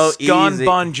is so Scon easy."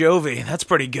 Bon Jovi. That's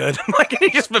pretty good. Like, you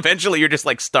just eventually, you're just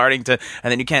like starting to, and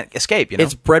then you can't escape, you know?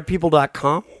 it's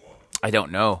breadpeople.com I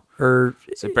don't know. or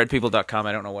Is it breadpeople.com?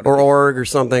 I don't know what it or is. org or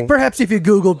something. Perhaps if you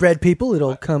Google bread people,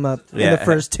 it'll come up in Yeah. the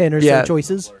first 10 or Yeah. so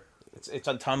choices. It's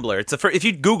on Tumblr. It's if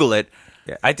you Google it,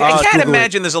 Yeah. I can't Google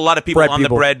imagine there's a lot of people Bread on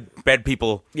people. the bread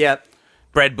people Yeah.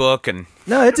 bread book and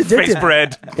No, it's face addictive.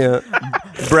 bread Yeah.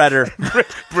 Breader.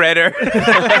 breader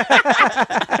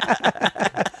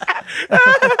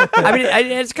I mean, I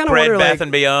just kind of bread wonder, Bath like,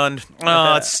 and Beyond.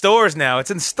 Oh, it's stores now.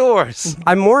 It's in stores.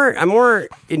 I'm more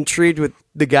intrigued with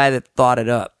the guy that thought it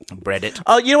up. Bread it.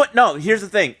 Oh, you know what? No, here's the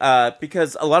thing.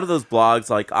 Because a lot of those blogs,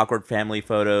 like awkward family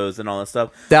photos and all that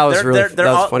stuff, That was they're- really- they're that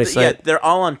was all, a funny Yeah, site. they're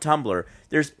all on Tumblr.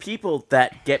 there's people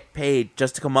that get paid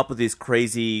just to come up with these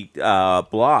crazy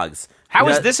blogs. How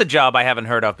is this a job I haven't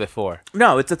heard of before?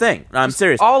 No, it's a thing. I'm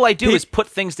serious. All I do is put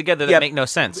things together that make no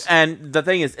sense. And the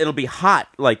thing is, it'll be hot,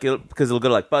 because it'll go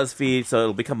to like BuzzFeed, so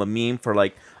it'll become a meme for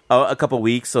like a couple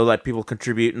weeks, so that people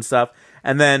contribute and stuff.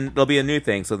 And then there'll be a new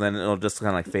thing, so then it'll just kind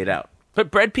of like fade out. But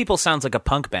Bread People sounds like a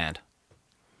punk band.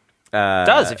 It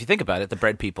does, if you think about it, the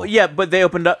Bread People. Yeah, but they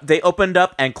opened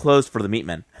up and closed for the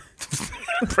Meatmen.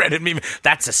 Bread and meat.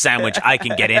 That's a sandwich I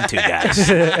can get into, guys.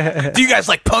 Do you guys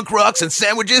like punk rocks and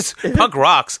sandwiches? Punk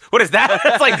rocks. What is that?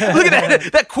 It's like, look at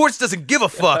that. That Quartz doesn't give a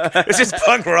fuck. It's just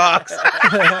punk rocks.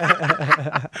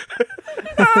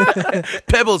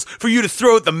 Pebbles for you to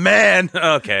throw at the man.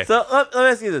 Okay. So let me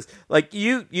ask you this: like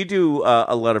you do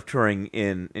a lot of touring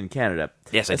in Canada.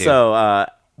 Yes, I do. So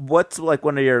what's like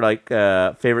one of your like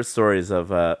favorite stories of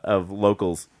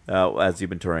locals as you've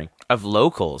been touring? Of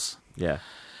locals? Yeah.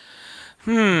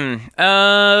 Any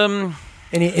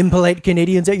impolite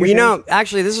Canadians at your shows?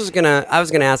 Actually, I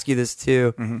was gonna ask you this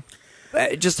too.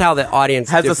 Mm-hmm. Just how the audience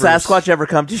has differs. a Sasquatch ever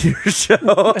come to your show?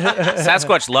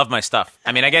 Sasquatch love my stuff.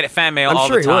 I mean, I get fan mail all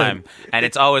the time, and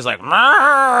it's always like,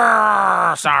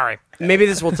 sorry. Maybe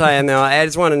this will tie in though. I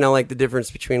just want to know like the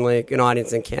difference between like an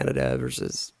audience in Canada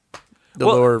versus the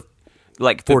lower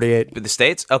like 48, the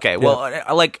States. Okay, well,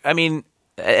 I mean,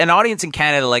 an audience in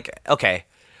Canada, like, okay.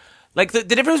 Like, the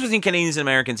difference between Canadians and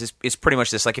Americans is pretty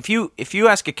much this. Like, if you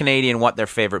ask a Canadian what their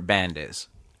favorite band is,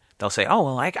 they'll say, "Oh,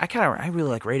 well, I really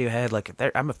like Radiohead. Like,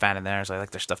 I'm a fan of theirs. I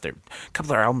like their stuff. A couple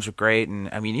of their albums are great, and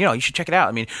I mean, you should check it out.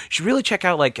 I mean, you should really check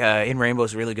out like In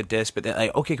Rainbow's a really good disc, but then,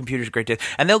 like, OK Computer's a great disc."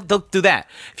 And they'll do that.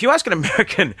 If you ask an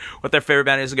American what their favorite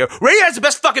band is, they go, "Radiohead's the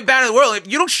best fucking band in the world. If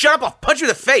you don't shut up, I'll punch you in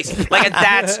the face." Like, and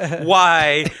that's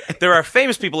why there are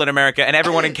famous people in America, and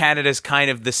everyone in Canada is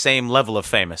kind of the same level of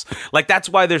famous. Like, that's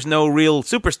why there's no real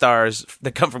superstars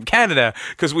that come from Canada,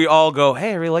 because we all go,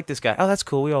 "Hey, I really like this guy. Oh, that's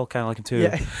cool. We all kind of like him too."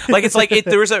 Yeah. Like, it's like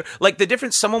there is like the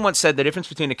difference. Someone once said the difference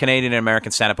between a Canadian and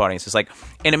American stand-up audience is like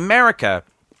in America,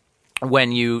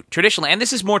 when you traditionally, and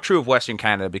this is more true of Western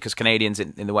Canada because Canadians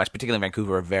in the West, particularly in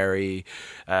Vancouver, are very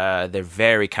they're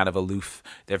very kind of aloof.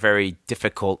 They're very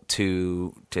difficult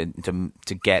to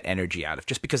get energy out of,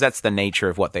 just because that's the nature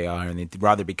of what they are, and they'd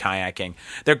rather be kayaking.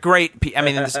 They're great. I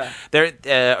mean,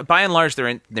 they're by and large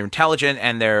they're intelligent,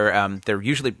 and they're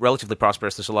usually relatively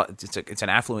prosperous. There's a lot. It's an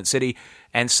affluent city,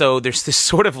 and so there's this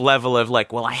sort of level of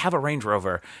like, well, I have a Range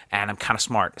Rover and I'm kind of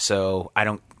smart, so I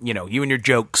don't. You and your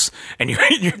jokes and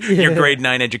your grade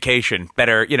 9 education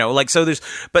better, like, so there's,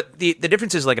 but the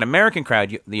difference is like an American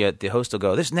crowd, the host will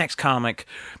go, "This next comic,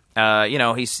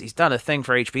 he's done a thing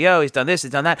for HBO, he's done this, he's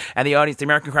done that," and the audience, the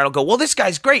American crowd will go, "Well, this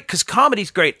guy's great because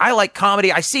comedy's great. I like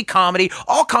comedy. I see comedy.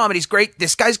 All comedy's great.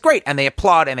 This guy's great." And they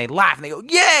applaud and they laugh and they go,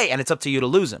 "Yay!" And it's up to you to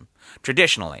lose him.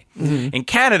 Traditionally. Mm-hmm. In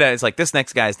Canada, it's like, "This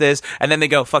next guy's this," and then they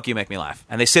go, "Fuck you, make me laugh."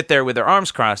 And they sit there with their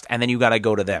arms crossed, and then you got to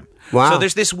go to them. Wow. So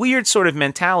there's this weird sort of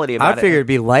mentality about it. I figured it'd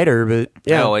be lighter, but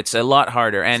yeah. No, it's a lot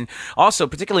harder. And also,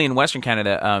 particularly in Western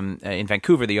Canada, in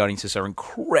Vancouver, the audiences are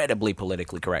incredibly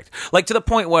politically correct. Like, to the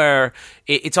point where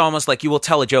it's almost like you will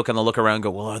tell a joke and they'll look around and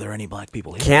go, "Well, are there any black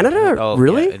people here?" Canada? Oh,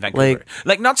 really? Yeah, in Vancouver.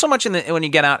 Like not so much when you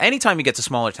get out. Anytime you get to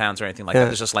smaller towns or anything like that,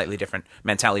 there's a slightly different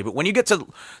mentality. But when you get to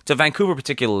Vancouver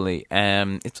particularly,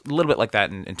 it's a little bit like that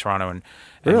in Toronto and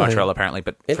Montreal apparently.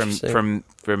 But from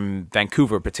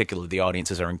Vancouver particularly, the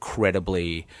audiences are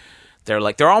incredibly.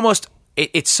 They're almost.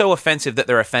 It's so offensive that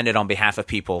they're offended on behalf of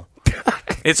people.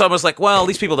 It's almost like, well,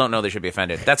 these people don't know they should be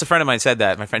offended. That's a friend of mine said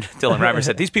that. My friend Dylan River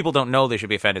said, "These people don't know they should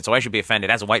be offended, so I should be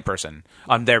offended as a white person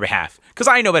on their behalf because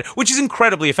I know better," which is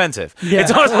incredibly offensive. Yeah.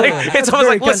 It's almost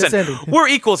like, listen, we're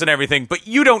equals and everything, but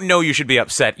you don't know you should be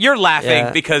upset. You're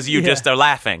laughing because you just are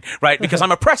laughing, right? Because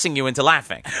I'm oppressing you into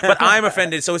laughing. But I'm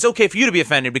offended, so it's okay for you to be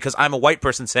offended because I'm a white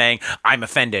person saying I'm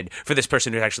offended for this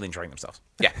person who's actually enjoying themselves.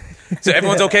 Yeah. So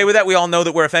everyone's okay with that. We all know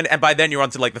that we're offended, and by then you're on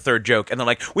to like the third joke, and they're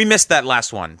like, "We missed that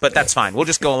last one, but that's fine. We'll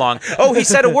just go along." "Oh, he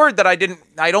said a word that I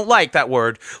don't like that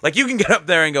word." Like, you can get up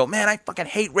there and go, "Man, I fucking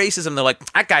hate racism." They're like,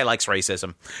 "That guy likes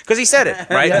racism because he said it,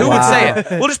 right?" Who would say it?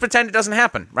 We'll just pretend it doesn't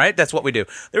happen, right? That's what we do.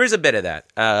 There is a bit of that,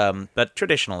 but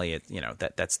traditionally,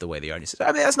 that's the way the audience is.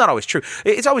 I mean, that's not always true.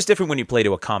 It's always different when you play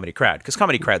to a comedy crowd because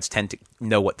comedy crowds tend to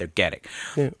know what they're getting.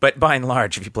 Yeah. But by and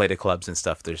large, if you play to clubs and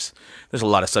stuff, there's a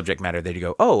lot of subject matter that you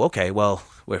go, "Oh, okay, well,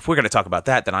 if we're going to talk about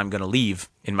that, then I'm going to leave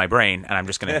in my brain and I'm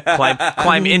just going to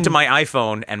climb into my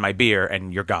iPhone and my beer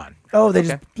and you're gone." Oh,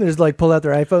 they just like pull out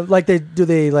their iPhone. Like do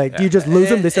you just lose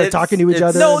them? They start talking to each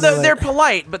other. No, they're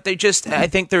polite, but they just. I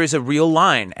think there is a real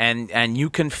line, and you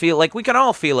can feel like we can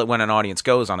all feel it when an audience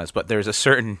goes on us. But there's a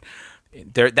certain.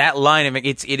 that line,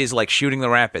 it is like shooting the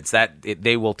rapids.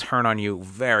 They will turn on you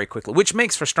very quickly, which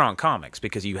makes for strong comics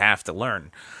because you have to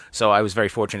learn. So I was very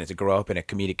fortunate to grow up in a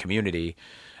comedic community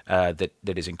that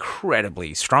is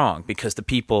incredibly strong because the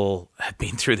people have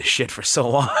been through this shit for so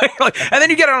long. And then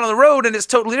you get out on the road and it's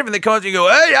totally different. They come up to you and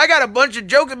go, "Hey, I got a bunch of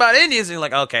jokes about Indians." And you're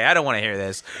like, "Okay, I don't want to hear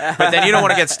this." But then you don't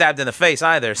want to get stabbed in the face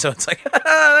either. So it's like,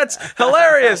 that's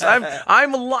hilarious.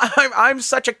 I'm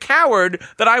such a coward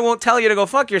that I won't tell you to go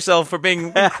fuck yourself for being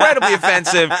incredibly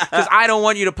offensive because I don't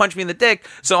want you to punch me in the dick.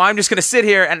 So I'm just going to sit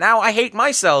here and now I hate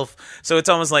myself. So it's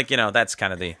almost like, that's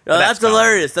kind of the... that's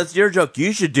hilarious. That's your joke.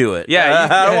 You should do it.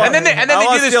 Yeah. And then they I do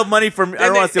want to this. steal money from. I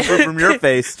don't want to steal food from your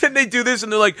face. Then they do this,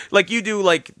 and they're like you do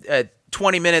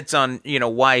 20 minutes on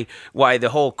why the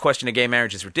whole question of gay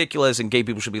marriage is ridiculous and gay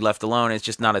people should be left alone. It's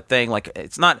just not a thing.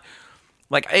 It's not.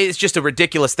 It's just a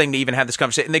ridiculous thing to even have this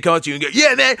conversation. And they come up to you and go,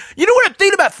 "Yeah, man, you know what I'm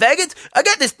thinking about faggots? I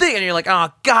got this thing." And you're like, "Oh,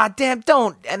 goddamn,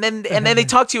 don't." And then they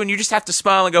talk to you and you just have to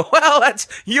smile and go, "Well, that's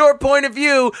your point of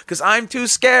view because I'm too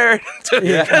scared." You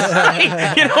know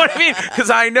what I mean? Because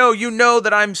I know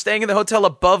that I'm staying in the hotel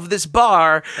above this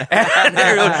bar. And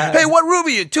they're like, "Hey, what room are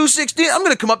you? 216? I'm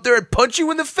going to come up there and punch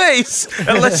you in the face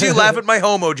unless you laugh at my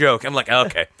homo joke." I'm like,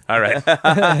 "Okay, all right."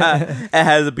 It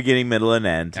has a beginning, middle, and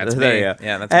end. That's there me. you go.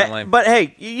 Yeah, that's my lane. But hey,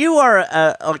 you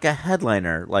are like a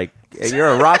headliner. Like you're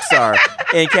a rock star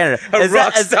in Canada. Is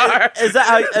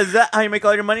that how you make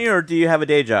all your money, or do you have a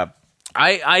day job?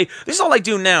 This is all I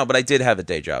do now, but I did have a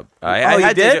day job. I you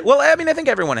had did? Well, I mean, I think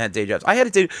everyone had day jobs. I had a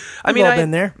day. I mean, all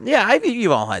been there. Yeah,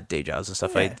 you've all had day jobs and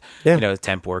stuff. Yeah.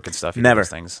 Temp work and stuff. Never. Those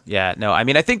things. Yeah, no. I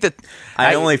mean, I think that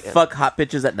I only fuck hot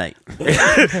bitches at night.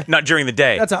 not during the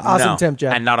day. That's an awesome No. temp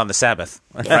job. and not on the Sabbath,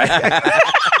 right?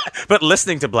 But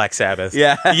listening to Black Sabbath.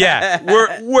 Yeah.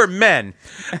 We're men.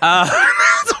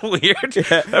 That's weird.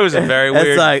 That was a very weird.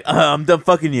 It's like, I'm done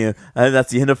fucking you.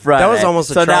 That's the end of Friday. That was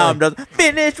almost a so now try. I'm done.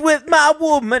 Finished with my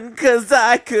woman because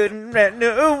I couldn't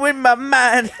renew in my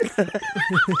mind.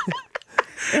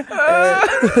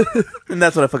 And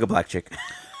that's when I fuck a black chick.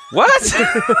 What?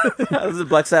 This is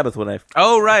Black Sabbath when I...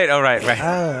 Oh, right.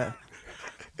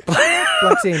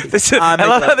 Black Sandy. I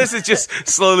love how this is just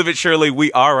slowly but surely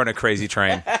we are on a crazy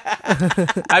train.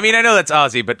 I mean, I know that's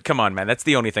Aussie, but come on, man. That's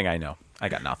the only thing I know. I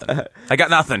got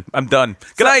nothing. I'm done.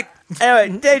 Good night.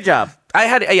 Anyway, day job. I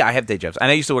have day jobs. And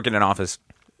I used to work in an office.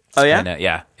 Oh, yeah? And,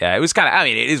 yeah. It was kind of, I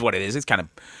mean, it is what it is. It's kind of,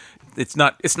 it's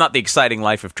not the exciting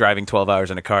life of driving 12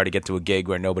 hours in a car to get to a gig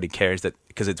where nobody cares that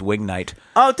because it's wing night.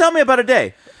 Oh, tell me about a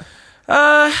day.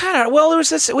 I don't know. Well, there was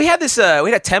this, we had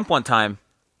a temp one time.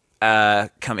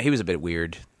 He was a bit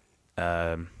weird.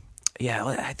 I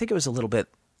think it was a little bit.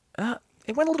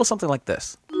 It went a little something like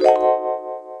this.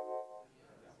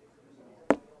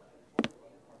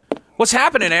 What's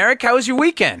happening, Eric? How was your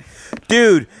weekend?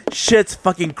 Dude, shit's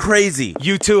fucking crazy.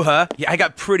 You too, huh? Yeah, I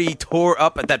got pretty tore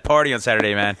up at that party on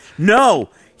Saturday, man.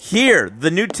 No, here, the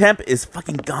new temp is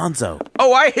fucking gonzo.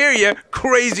 Oh, I hear you.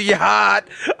 Crazy hot.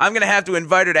 I'm going to have to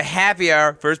invite her to happy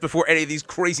hour first before any of these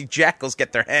crazy jackals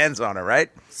get their hands on her,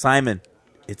 right? Simon,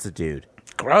 it's a dude.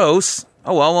 Gross.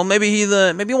 Oh, well, maybe you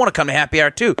want to come to happy hour,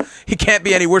 too. He can't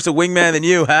be any worse a wingman than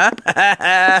you, huh?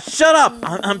 Shut up!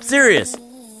 I'm serious.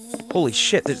 Holy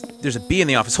shit, there's a bee in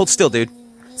the office. Hold still, dude.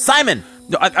 Simon!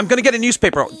 No, I'm going to get a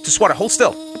newspaper to swat it. Hold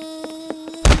still.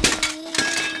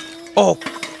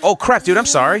 Oh, crap, dude, I'm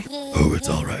sorry. Oh, it's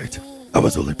all right. I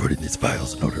was only putting these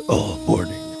files in order all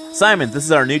morning. Simon, this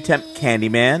is our new temp,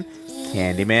 Candyman.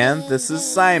 Candyman, this is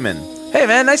Simon. Hey,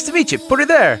 man, nice to meet you. Put her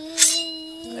there.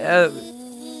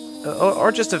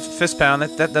 Or just a fist pound.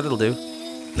 That'll do.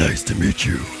 Nice to meet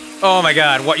you. Oh my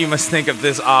God! What you must think of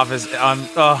this office? I'm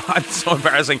so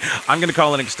embarrassing. I'm gonna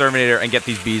call an exterminator and get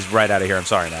these bees right out of here. I'm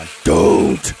sorry, man.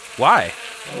 Don't. Why?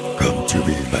 Come to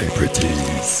me, my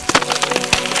pretties.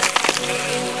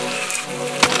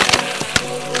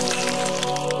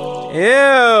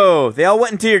 Ew! They all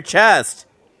went into your chest.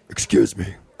 Excuse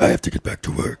me. I have to get back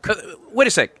to work. Wait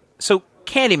a sec. So,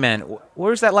 Candyman,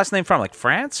 where's that last name from? Like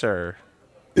France or?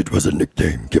 It was a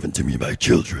nickname given to me by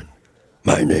children.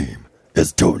 My name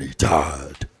is Tony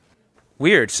Todd.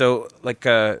 Weird. So, like,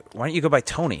 why don't you go by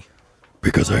Tony?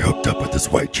 Because I hooked up with this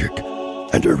white chick,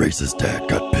 and her racist dad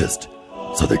got pissed,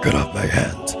 so they cut off my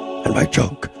hands and my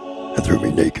junk and threw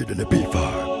me naked in a bee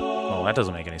farm. Well, that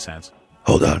doesn't make any sense.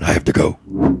 Hold on, I have to go.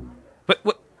 But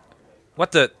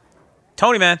what the?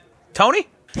 Tony, man. Tony?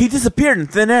 He disappeared in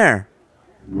thin air.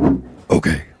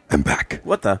 Okay, I'm back.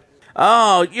 What the?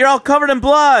 Oh, you're all covered in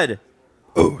blood.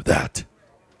 Oh, that.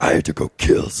 I had to go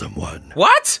kill someone.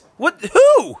 What? What?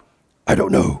 Who? I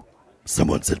don't know.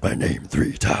 Someone said my name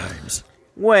 3 times.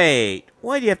 Wait,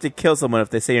 why do you have to kill someone if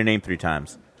they say your name 3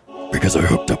 times? Because I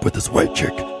hooked up with this white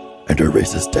chick, and her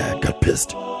racist dad got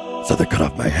pissed. So they cut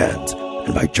off my hands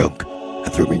and my junk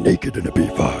and threw me naked in a bee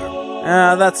farm.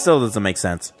 That still doesn't make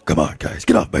sense. Come on, guys,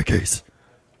 get off my case.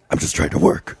 I'm just trying to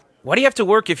work. Why do you have to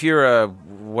work if you're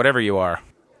whatever you are?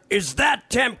 Is that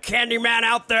Temp Candyman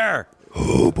out there?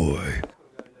 Oh, boy.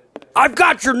 I've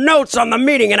got your notes on the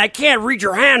meeting, and I can't read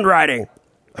your handwriting.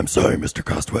 I'm sorry, Mr.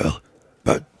 Costwell,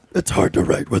 but it's hard to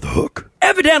write with a hook.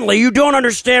 Evidently, you don't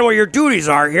understand what your duties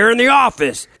are here in the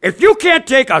office. If you can't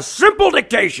take a simple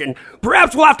dictation,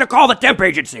 perhaps we'll have to call the temp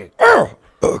agency. Oh,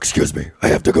 excuse me. I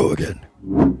have to go again.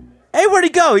 Hey, where'd he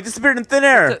go? He disappeared in thin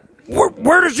air.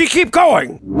 Where does he keep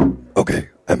going? Okay,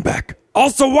 I'm back.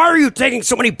 Also, why are you taking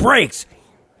so many breaks?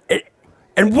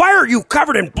 And why are you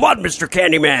covered in blood, Mr.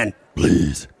 Candyman?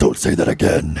 Please, don't say that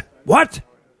again. What?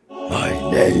 My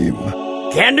name.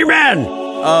 Candyman!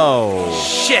 Oh.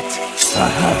 Shit!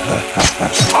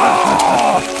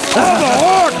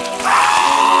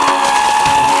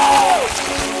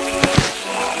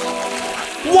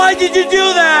 Why did you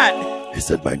do that? He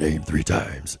said my name 3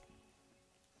 times.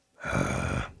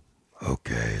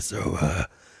 Okay, so,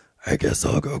 I guess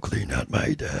I'll go clean out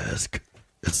my desk.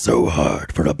 It's so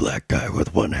hard for a black guy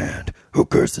with one hand who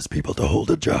curses people to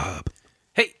hold a job.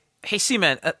 Hey,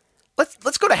 Seaman,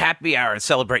 let's go to happy hour and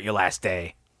celebrate your last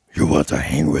day. You want to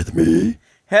hang with me?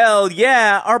 Hell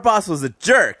yeah, our boss was a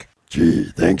jerk. Gee,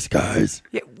 thanks, guys.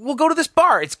 Yeah, we'll go to this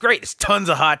bar. It's great. It's tons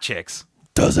of hot chicks.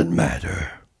 Doesn't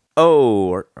matter.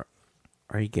 Oh,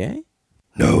 are you gay?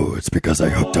 No, it's because I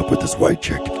hooked up with this white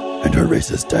chick, and her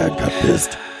racist dad got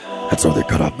pissed. And so they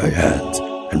cut off my hands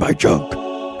and my junk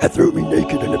and threw me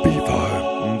naked in a bee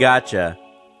farm. Gotcha.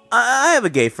 I have a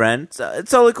gay friend.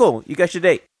 It's totally cool. You guys should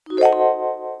date.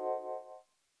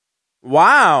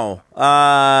 Wow.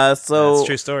 So That's a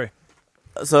true story.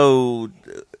 So,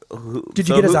 Did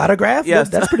you get his autograph? Yes.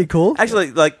 That's pretty cool.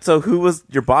 Actually, so who was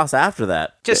your boss after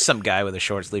that? Just some guy with a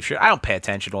short sleeve shirt. I don't pay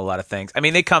attention to a lot of things. I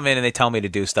mean, they come in and they tell me to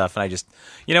do stuff, and I just,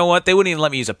 you know what? They wouldn't even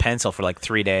let me use a pencil for like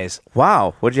 3 days.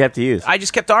 Wow. What'd you have to use? I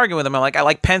just kept arguing with them. I'm like, I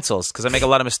like pencils because I make a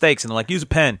lot of mistakes, and they're like, use a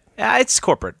pen. Yeah, it's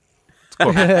corporate.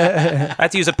 I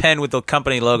had to use a pen with the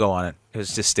company logo on it. It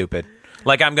was just stupid.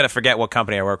 Like I'm gonna forget what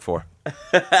company I work for.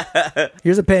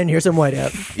 Here's a pen. Here's some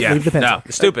whiteout. Yeah, Leave the pencil. no,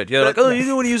 stupid. You're like, oh, you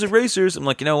don't want to use erasers. I'm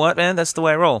like, you know what, man? That's the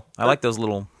way I roll. I like those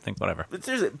little things. Whatever. But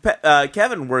seriously,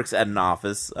 Kevin works at an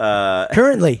office.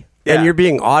 Currently. Yeah. And you're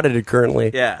being audited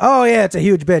currently. Yeah. Oh, yeah, it's a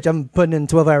huge bitch. I'm putting in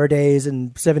 12-hour days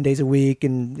and 7 days a week.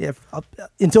 And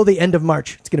until the end of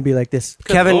March, it's going to be like this.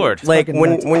 Kevin, Lord. like Fucking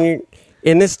when nuts. you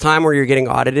in this time where you're getting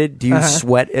audited, do you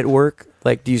sweat at work?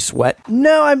 Like, do you sweat?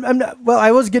 No, I'm not. Well,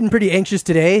 I was getting pretty anxious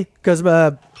today because,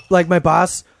 like, my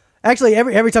boss. Actually,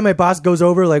 every time my boss goes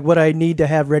over like what I need to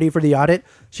have ready for the audit,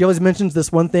 she always mentions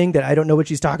this one thing that I don't know what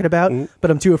she's talking about, but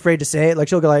I'm too afraid to say it. Like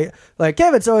she'll go like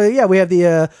Kevin, so yeah, we have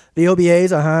the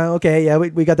OBAs, okay, yeah,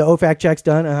 we got the OFAC checks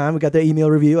done, we got the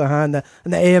email review, and the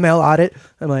AML audit.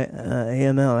 I'm like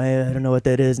AML, I don't know what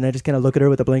that is, and I just kind of look at her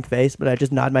with a blank face, but I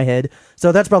just nod my head.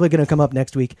 So that's probably going to come up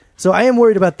next week. So I am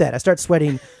worried about that. I start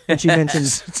sweating when she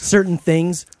mentions certain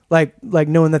things. Like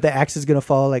knowing that the axe is going to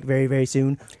fall like very, very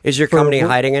soon. Is your company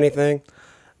hiding anything?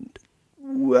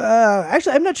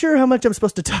 Actually, I'm not sure how much I'm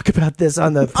supposed to talk about this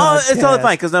on the podcast. Oh, it's totally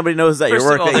fine because nobody knows that First you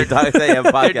of work. all, That you have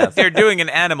a podcast. They're doing an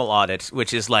animal audit,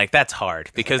 which is like that's hard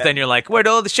because then you're like, where do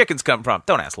all the chickens come from?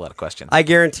 Don't ask a lot of questions. I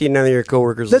guarantee none of your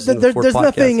coworkers listen to the there's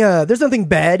podcast. there's nothing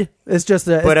bad. It's just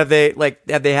But have they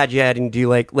had you had and do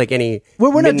like any? we're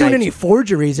not doing midnight- any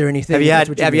forgeries or anything. Have you That's had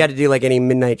what have you mean. had to do like any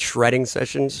midnight shredding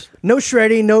sessions? No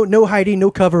shredding, no hiding, no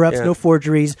cover-ups, Yeah. no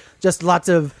forgeries, just lots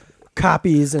of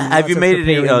copies. And Have lots you of made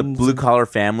any preparings. blue collar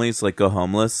families like go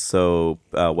homeless so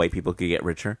white people could get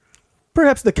richer?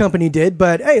 Perhaps the company did,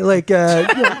 but hey, like you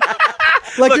know,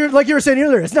 like you were saying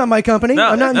earlier, it's not my company. No,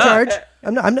 I'm not in no. charge.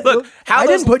 I'm not. Look, how I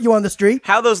those- didn't put you on the street.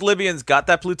 How those Libyans got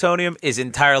that plutonium is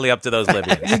entirely up to those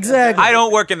Libyans. Exactly. I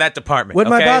don't work in that department. What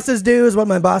my okay? bosses do is what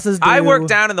my bosses do. I work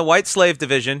down in the white slave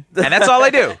division, and that's all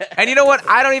I do. And you know what?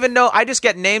 I don't even know. I just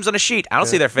get names on a sheet. I don't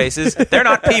see their faces. They're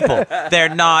not people. They're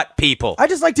not people. I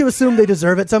just like to assume they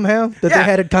deserve it somehow. That they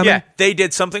had it coming. Yeah, they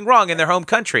did something wrong in their home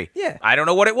country. Yeah. I don't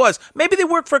know what it was. Maybe they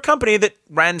worked for a company that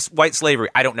ran white slavery.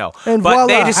 I don't know. And but voila,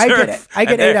 they I deserve. get it. I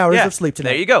get and 8 hours yeah, of sleep tonight.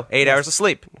 There you go. 8 hours of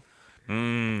sleep.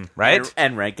 Right?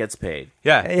 And rent gets paid.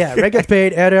 Yeah. Yeah, rent gets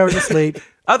paid, 8 hours of sleep.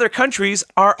 Other countries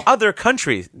are other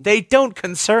countries. They don't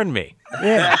concern me.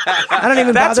 Yeah, I don't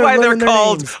even. That's bother why they're learning their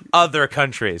called names. other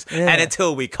countries. Yeah. And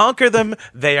until we conquer them,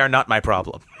 they are not my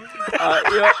problem. You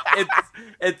know,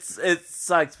 it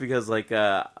sucks because like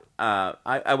I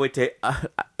I wait.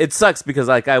 It sucks because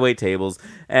like I wait tables,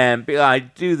 and I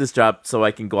do this job so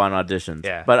I can go on auditions.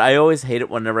 Yeah. But I always hate it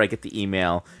whenever I get the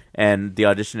email and the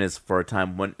audition is for a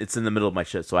time when it's in the middle of my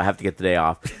shift, so I have to get the day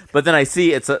off. But then I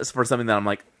see it's for something that I'm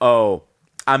like, oh,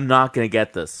 I'm not gonna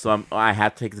get this, so I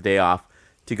have to take the day off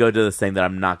to go to this thing that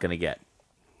I'm not gonna get.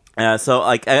 So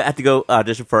like I have to go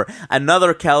audition for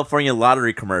another California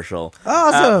lottery commercial.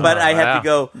 Awesome. But I had to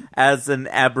go as an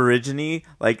Aborigine.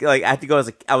 Like I had to go as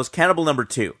I was cannibal number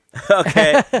 2.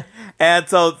 Okay. And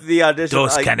so the audition.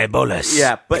 Dos cannibales.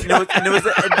 Yeah, but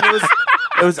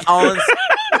it was all in.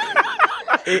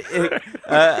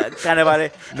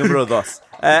 Cannibale número 2.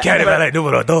 Cannibale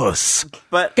número 2.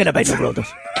 But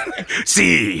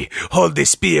Sí, hold the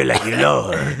spear like you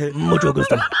love. Mucho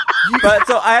gusto. But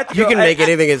so I had to You go, can make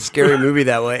anything a scary movie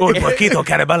that way. Un poquito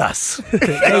cannibalas.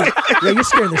 Yeah, you're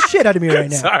scaring the shit out of me right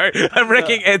now. Sorry, I'm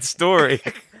wrecking Ed's story.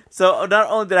 So not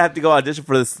only did I have to go audition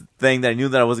for this thing that I knew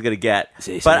that I wasn't going to get,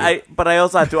 but I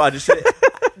also had to audition.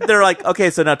 They're like, okay,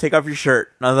 so now take off your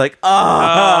shirt. And I was like,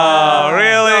 Oh,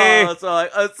 really? no. So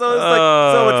it's so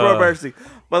much more embarrassing.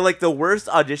 But like the worst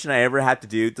audition I ever had to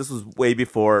do, this was way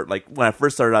before, like when I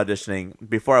first started auditioning,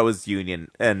 before I was union,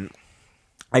 and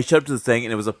I showed up to this thing,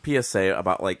 and it was a PSA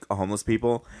about like homeless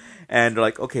people, and they're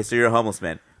like, okay, so you're a homeless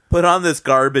man. Put on this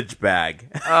garbage bag.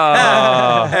 And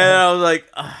I was like,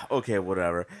 okay,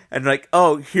 whatever. And like,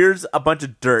 oh, here's a bunch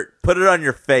of dirt. Put it on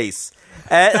your face.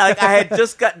 And like, I had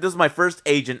just got, this was my first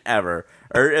agent ever.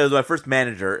 Or it was my first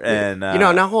manager. And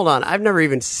now hold on. I've never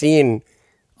even seen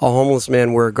a homeless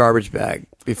man wear a garbage bag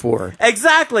before.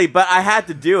 Exactly, but I had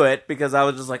to do it because I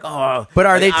was just like, oh. But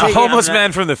are they A taking homeless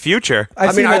man from the future.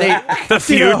 I mean, are they The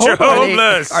future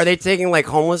homeless. Are they taking like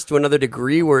homeless to another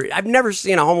degree? Where I've never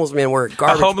seen a homeless man wear a A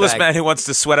garbage homeless bag. man who wants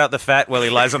to sweat out the fat while he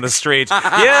lies on the street. Yeah,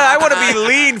 I want to be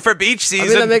lean for beach I season.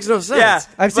 mean, that makes no sense. Yeah.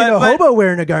 I've seen a hobo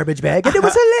wearing a garbage bag, and it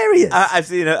was hilarious.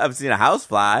 I've seen a house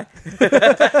fly.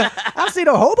 I've seen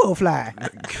a hobo fly.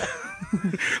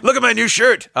 Look at my new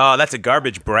shirt. Oh, that's a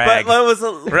garbage brag. But it was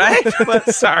Right?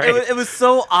 But Sorry. it was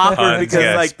so awkward Puns, because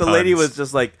yes, like the lady puns. was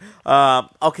just like,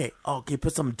 okay,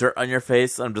 put some dirt on your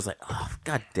face. I'm just like, oh,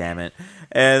 god damn it.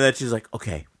 And then she's like,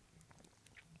 okay,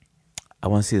 I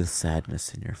want to see the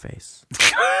sadness in your face.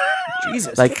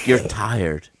 Jesus. Like you're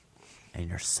tired and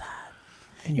you're sad.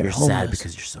 and You're homeless. sad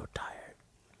because you're so tired.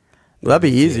 Well, that'd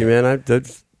be easy, man.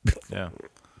 Yeah.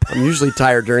 I'm usually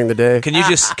tired during the day. Can you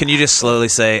just slowly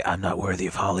say, I'm not worthy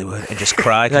of Hollywood, and just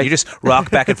cry? Can you just rock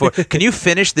back and forth? Can you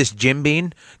finish this Jim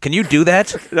Bean? Can you do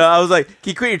that? No, I was like, can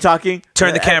you quit your talking?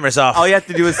 Turn the cameras off. All you have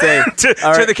to do is say,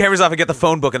 Turn the cameras off and get the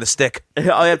phone book and the stick. all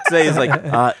you have to say is like,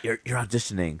 you're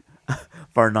auditioning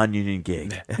for a non-union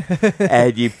gig,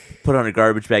 and you put on a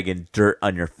garbage bag and dirt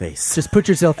on your face. Just put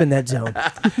yourself in that zone.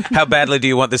 How badly do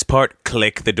you want this part?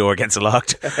 Click, the door gets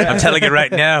locked. I'm telling you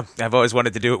right now, I've always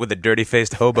wanted to do it with a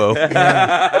dirty-faced hobo.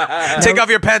 Take off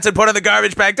your pants and put on the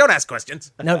garbage bag. Don't ask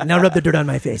questions. Now rub the dirt on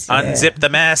my face. Unzip the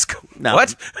mask. No,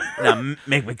 What? Now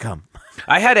make me come.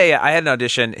 I had an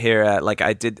audition here. Like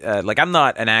I did. Like I'm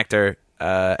not an actor.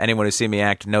 Anyone who's seen me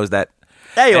act knows that.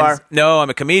 There you And- are. No, I'm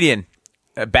a comedian.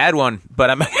 A bad one, but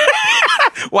I'm.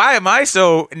 Why am I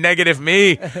so negative?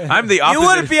 Me, I'm the opposite. You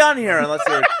wouldn't be on here unless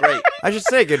you're great. I should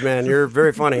say, good man, you're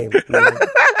very funny.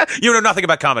 You know nothing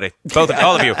about comedy.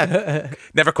 All of you.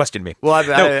 Never questioned me. Well, I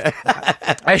Yeah,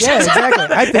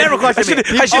 exactly. I Never question me.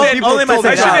 I should end, Only my I should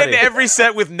end sexuality. every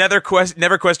set with never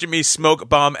question me, smoke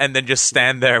bomb, and then just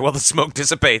stand there while the smoke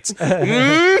dissipates.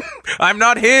 I'm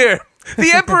not here.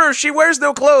 The Emperor, she wears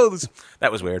no clothes.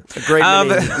 That was weird. Great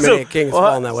many kings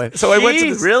falling that way. So I went to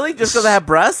this. Really? Just because I have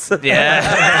breasts?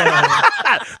 Yeah.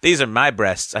 These are my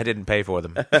breasts. I didn't pay for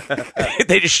them.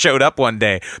 They just showed up one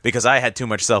day because I had too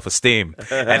much self-esteem.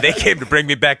 And they came to bring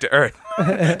me back to earth.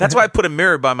 That's why I put a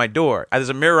mirror by my door. There's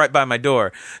a mirror right by my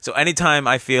door. So anytime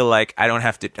I feel like I don't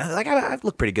have to, like I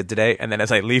look pretty good today. And then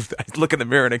as I leave, I look in the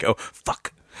mirror and I go,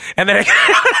 fuck. And then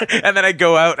I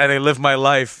go out and I live my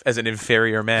life as an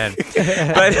inferior man.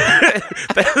 But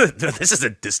this is a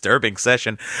disturbing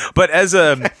session. But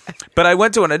but I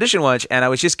went to an audition once and I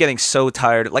was just getting so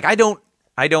tired. Like I don't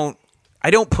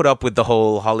put up with the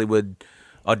whole Hollywood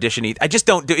audition. I just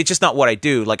don't do. It's just not what I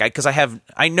do. Like because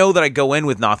I know that I go in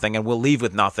with nothing and will leave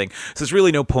with nothing. So there's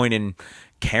really no point in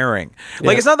caring.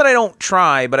 Like it's not that I don't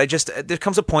try, but there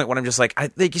comes a point when I'm just like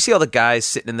you see all the guys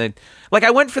sitting in the like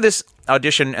I went for this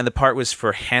audition and the part was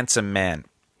for handsome man.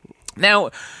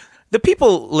 Now the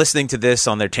people listening to this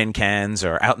on their tin cans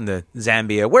or out in the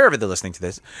Zambia, wherever they're listening to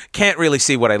this, can't really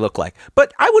see what I look like.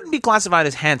 But I wouldn't be classified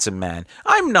as handsome man.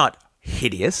 I'm not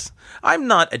hideous. I'm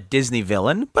not a Disney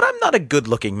villain, but I'm not a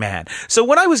good-looking man. So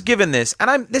when I was given this,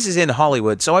 and this is in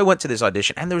Hollywood, so I went to this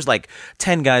audition, and there was like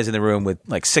 10 guys in the room with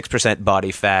like 6%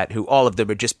 body fat, who all of them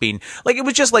had just been, like, it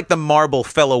was just like the marble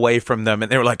fell away from them,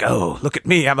 and they were like, oh, look at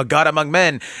me, I'm a god among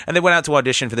men. And they went out to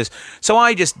audition for this. So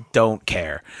I just don't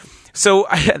care. So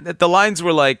the lines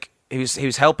were like, he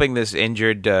was helping this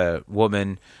injured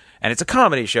woman, and it's a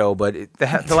comedy show, but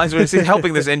the lines were, he's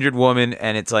helping this injured woman,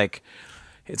 and it's like,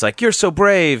 you're so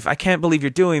brave. I can't believe you're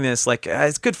doing this. Like,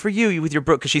 it's good for you with your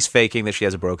because she's faking that she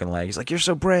has a broken leg. He's like, you're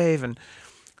so brave. And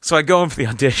so I go in for the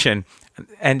audition,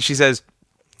 and she says,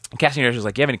 casting director's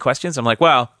like, you have any questions? I'm like,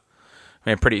 well, I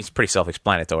mean, it's pretty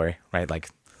self-explanatory, right? Like,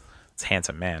 it's a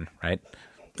handsome man, right?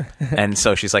 And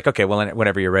so she's like, okay, well,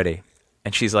 whenever you're ready.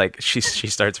 And she's like, she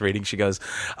starts reading. She goes,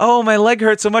 "Oh, my leg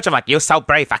hurts so much." I'm like, "You're so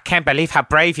brave. I can't believe how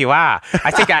brave you are. I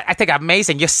think I'm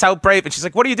amazing. You're so brave." And she's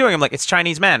like, "What are you doing?" I'm like, "It's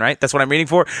Chinese man, right? That's what I'm reading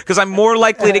for, because I'm more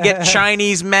likely to get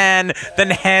Chinese man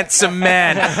than handsome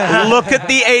man. Look at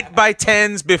the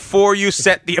 8x10s before you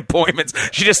set the appointments."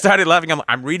 She just started laughing.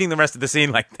 I'm reading the rest of the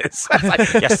scene like this. I was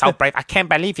like, "You're so brave. I can't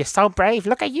believe you're so brave.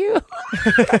 Look at you.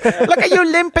 Look at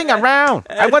you limping around.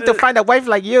 I want to find a wife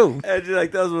like you." And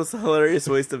like, that was the most hilarious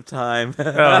waste of time.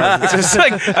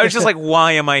 I was just like,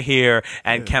 why am I here?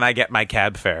 And can I get my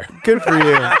cab fare? Good for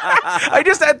you. I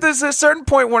just, at this a certain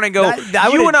point when I go,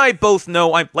 you and I both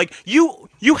know, I'm like,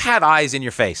 you have eyes in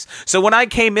your face. So when I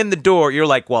came in the door, you're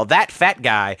like, well, that fat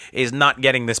guy is not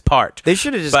getting this part. They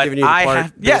should have just given you the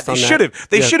part. They should have.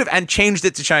 They should have, and changed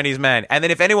it to Chinese man. And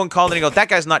then if anyone called in and goes, that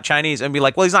guy's not Chinese, and be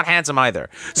like, well, he's not handsome either.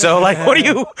 So like, what are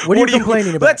you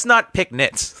complaining about? Let's not pick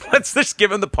nits. Let's just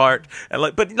give him the part. And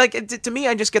like, but like, to me,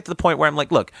 I just get to the point where I'm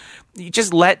like, look, you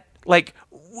just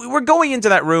we're going into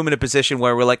that room in a position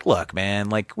where we're like, look, man,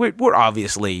 like we're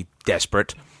obviously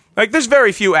desperate. Like, there's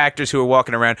very few actors who are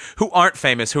walking around who aren't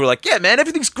famous who are like, yeah, man,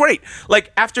 everything's great.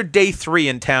 Like, after day 3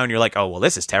 in town, you're like, oh, well,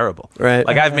 this is terrible. Right.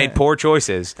 Like, I've made poor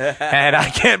choices, and I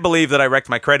can't believe that I wrecked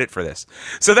my credit for this.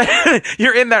 So then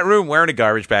you're in that room wearing a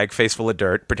garbage bag, face full of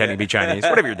dirt, pretending to be Chinese,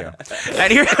 whatever you're doing.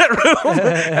 And you're in that room,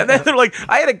 and then they're like,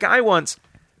 I had a guy once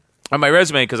on my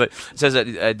resume, because it says that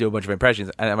I do a bunch of impressions,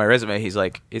 and on my resume, he's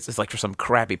like, it's like for some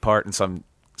crappy part in some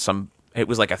it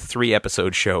was like a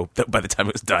 3-episode show that by the time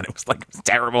it was done, it was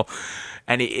terrible.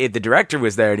 And the director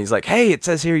was there, and he's like, hey, it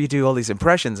says here you do all these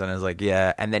impressions. And I was like,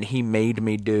 yeah. And then he made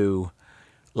me do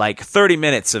like 30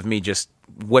 minutes of me just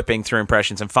whipping through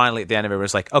impressions. And finally at the end of it, it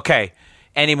was like, okay,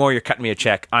 anymore, you're cutting me a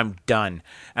check. I'm done.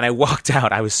 And I walked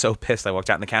out. I was so pissed. I walked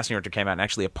out, and the casting director came out and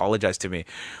actually apologized to me.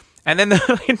 And then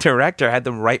the director had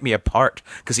them write me a part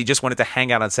because he just wanted to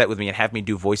hang out on set with me and have me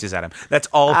do voices at him. That's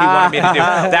all he wanted me to do.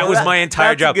 That was my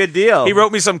entire job. That's a good deal. He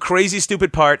wrote me some crazy,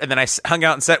 stupid part, and then I hung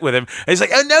out on set with him. And he's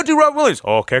like, and now do Rob Williams.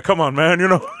 Okay, come on, man. You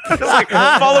know, just like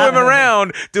follow him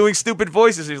around doing stupid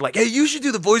voices. He's like, hey, you should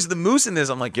do the voice of the moose in this.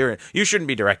 I'm like, you shouldn't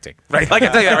be directing, right? Like, I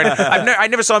tell you that right now. I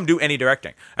never saw him do any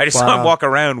directing. I just saw him walk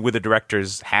around with a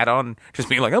director's hat on, just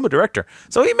being like, I'm a director.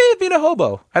 So he may have been a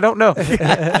hobo. I don't know.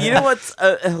 You know what's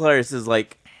hilarious is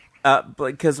like,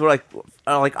 because we're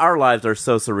like our lives are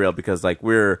so surreal because like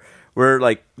we're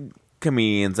like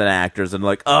comedians and actors and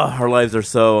like our lives are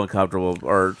so uncomfortable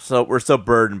or so we're so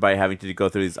burdened by having to go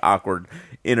through these awkward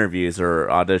interviews or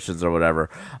auditions or whatever.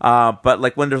 But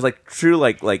like when there's like true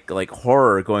like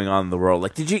horror going on in the world,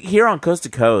 like did you hear on Coast to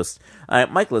Coast?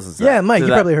 Mike listens to that. Mike, you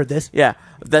probably heard this. Yeah,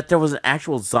 that there was an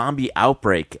actual zombie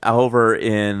outbreak over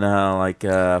in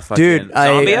fucking Dude,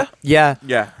 Zambia?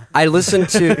 Yeah. I listened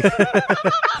to.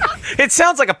 It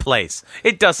sounds like a place.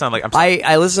 It does sound like.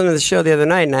 I listened to the show the other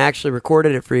night, and I actually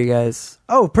recorded it for you guys.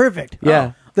 Oh, perfect.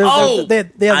 Yeah. They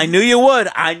have, I knew you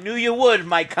would,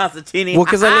 Mike Constantini. Well,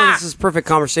 because I know this is perfect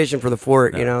conversation for the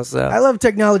fort, you know. So I love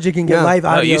technology can get live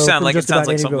audio. You sound from like it just sounds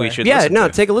about like something we anywhere. should. yeah, listen no,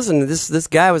 to. take a listen. This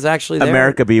guy was actually there.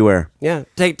 America, beware. Yeah,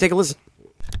 take a listen.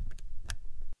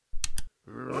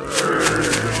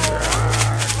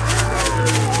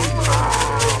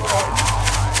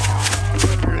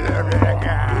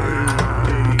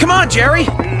 Come on, Jerry.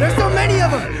 There's so many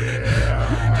of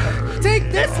them.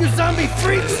 Take this, you zombie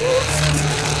freaks.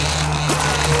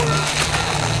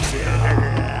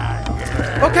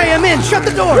 Okay, I'm in. Shut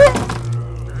the door.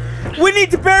 We need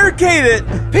to barricade it.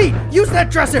 Pete, use that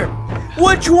dresser.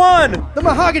 Which one? The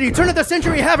mahogany, turn of the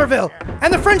century Haverville,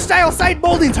 and the French-style side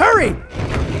moldings. Hurry.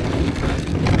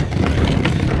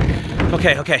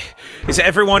 Okay. Is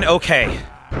everyone okay?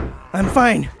 I'm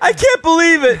fine. I can't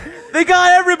believe it. They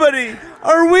got everybody.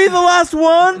 Are we the last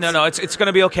ones? No, it's going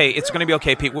to be okay. It's going to be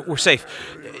okay, Pete. We're safe.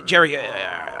 Jerry,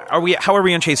 how are we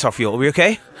on chainsaw fuel? Are we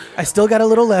okay? I still got a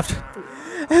little left.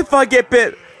 If I get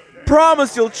bit,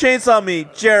 promise you'll chainsaw me,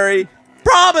 Jerry.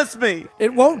 promise me.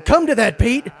 It won't come to that,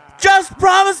 Pete. Just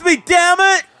promise me, damn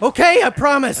it. Okay, I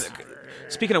promise.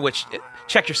 Speaking of which,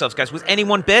 check yourselves, guys. Was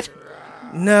anyone bit?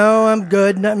 No, I'm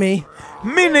good. Not me.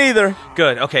 Me neither.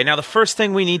 Good. Okay, now the first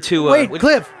thing we need to... Wait,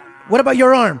 Cliff. What about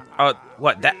your arm?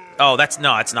 What? That? Oh, that's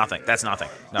nothing. That's nothing.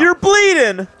 No. You're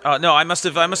bleeding. No, I must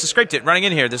have scraped it running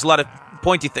in here. There's a lot of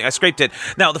pointy things. I scraped it.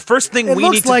 Now, the first thing It we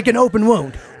looks need to... like an open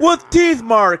wound. With teeth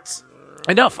marks.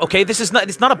 Enough, okay? It's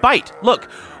not a bite. Look,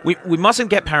 we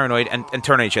mustn't get paranoid and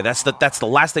turn on each other. That's the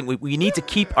last thing. We need to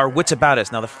keep our wits about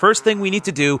us. Now, the first thing we need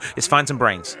to do is find some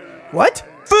brains. What?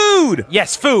 Food.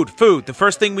 Yes, food. The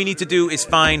first thing we need to do is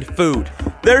find food.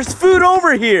 There's food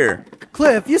over here.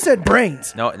 Cliff, you said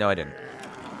brains. No, I didn't.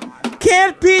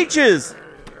 Canned peaches.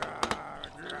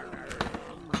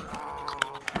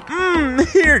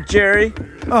 Here, Jerry.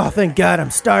 Oh, thank God, I'm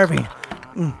starving.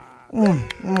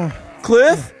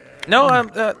 Cliff? No,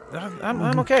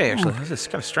 I'm okay. Actually, this is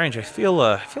kind of strange. I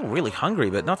feel really hungry,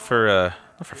 but not for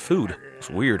food. It's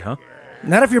weird, huh?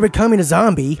 Not if you're becoming a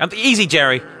zombie. Easy,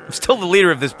 Jerry. I'm still the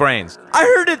leader of this brains. I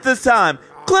heard it this time.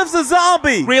 Cliff's a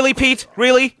zombie. Really, Pete?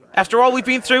 Really? After all we've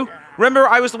been through? Remember,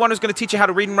 I was the one who's going to teach you how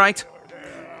to read and write?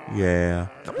 Yeah.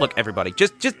 Look, everybody,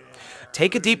 just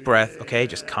take a deep breath, okay?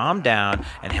 Just calm down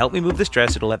and help me move this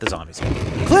dresser to let the zombies in.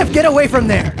 Cliff, get away from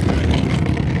there.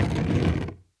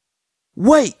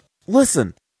 Wait.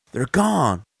 Listen. They're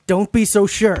gone. Don't be so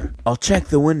sure. I'll check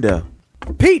the window.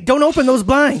 Pete, don't open those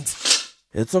blinds.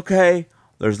 It's okay.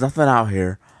 There's nothing out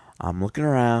here. I'm looking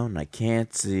around and I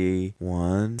can't see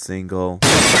one single...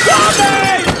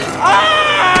 Zombie!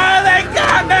 Ah! They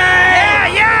got me!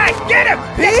 Yeah! Get him!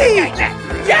 Pete!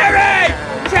 Jerry!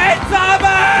 Chainsaw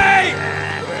me!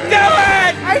 Do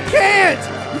it! I can't!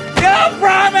 You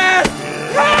promise!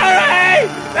 Hurry!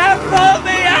 And pull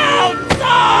me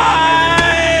outside!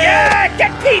 Yeah!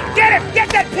 Get Pete! Get him! Get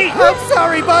that Pete! I'm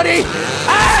sorry, buddy.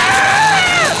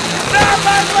 Ah! Not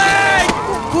my leg!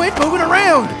 Quit moving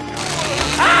around.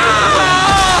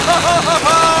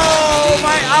 Oh,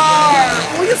 my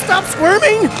arm! Will you stop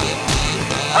squirming?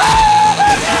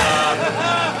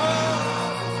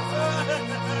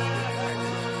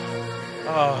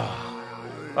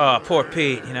 Oh, poor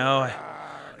Pete, you know. I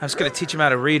was going to teach him how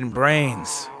to read in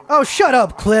brains. Oh, shut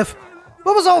up, Cliff.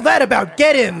 What was all that about?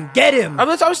 Get him, get him. I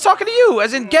was talking to you,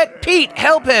 as in get Pete,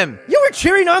 help him. You were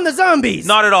cheering on the zombies.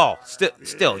 Not at all.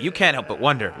 Still, you can't help but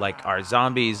wonder, like, are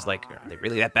zombies, like, are they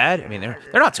really that bad? I mean, they're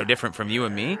not so different from you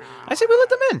and me. I say we let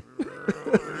them in.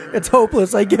 It's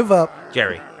hopeless. I give up.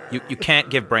 Jerry, you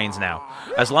can't give brains now.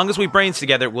 As long as we brains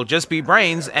together, we'll just be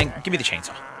brains, and give me the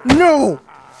chainsaw. No.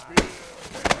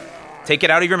 Take it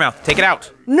out of your mouth. Take it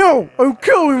out. No, I'm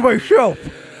killing myself.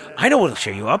 I know what'll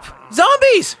cheer you up.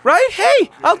 Zombies, right? Hey,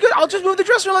 I'll just move the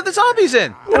dresser and let the zombies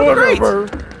in. That'll be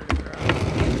great.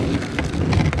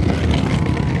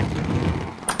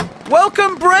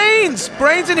 Welcome, brains.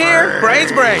 Brains in here.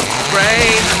 Brains.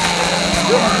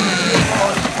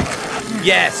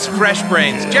 Yes, fresh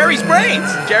brains. Jerry's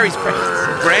brains.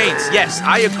 Brains. Yes,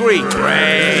 I agree.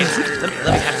 Brains. Let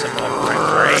me have some more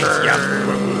brains. Yeah.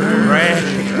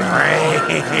 Brains.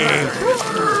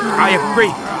 I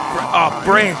agree.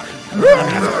 Brains.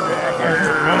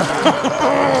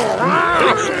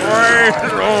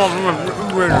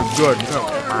 Really good.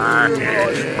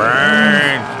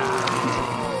 Brains.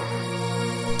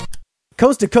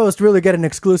 Coast to Coast really got an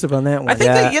exclusive on that one. I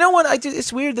think that, you know what?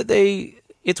 It's weird that they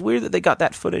got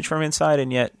that footage from inside,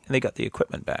 and yet they got the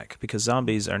equipment back, because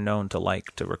zombies are known to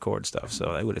like to record stuff,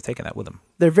 so they would have taken that with them.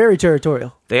 They're very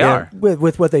territorial. They are.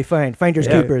 With what they find. Finders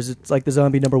keepers. It's like the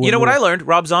zombie number one. You know what rule. I learned?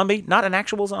 Rob Zombie, not an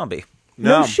actual zombie.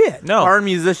 No shit. No. Or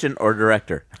musician or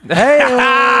director. Hey,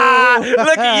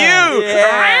 look at you!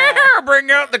 Yeah. Bring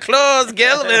out the claws,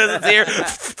 Galvez here.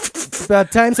 it's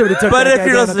about time somebody took But that if guy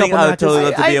you're down a listening, couple I would totally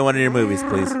notches. love to be in one of your movies,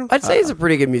 please. I'd say he's a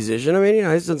pretty good musician. I mean, you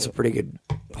know, he's done some pretty good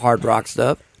hard rock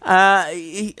stuff.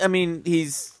 He's I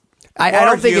more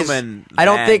don't think human I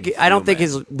don't than think human.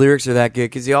 his lyrics are that good,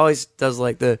 because he always does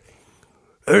like the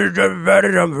Yeah,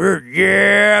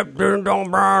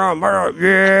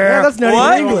 that's not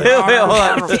What? even English. Wait, hold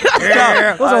on.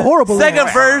 That was a horrible Second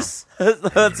lyric. verse.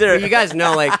 Let's hear you it. guys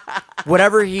know, like,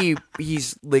 whatever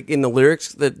he's like in the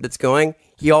lyrics that's going,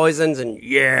 he always ends in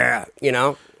you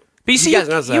know. But you see, guys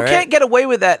know that, you right? can't get away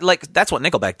with that. Like, that's what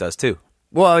Nickelback does too.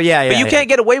 Well, yeah. But you can't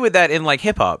get away with that in like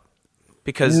hip hop,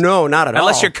 because No, not at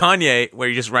unless all. you're Kanye, where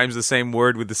he just rhymes the same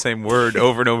word with the same word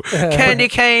over and over. Candy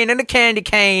cane and a candy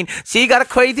cane. See, you got a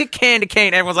crazy candy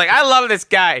cane. Everyone's like, I love this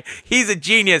guy. He's a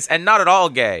genius and not at all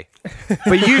gay.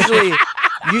 But usually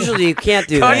Usually you can't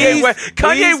do that.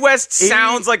 Kanye West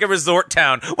sounds like a resort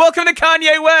town. Welcome to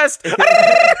Kanye West.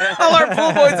 All our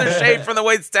pool boys are shaved from the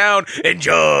waist down.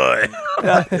 Enjoy.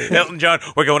 Elton John,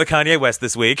 we're going to Kanye West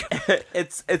this week.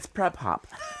 It's prep hop.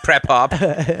 Prep hop.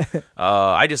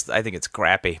 I think it's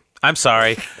crappy. I'm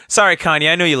sorry. Sorry,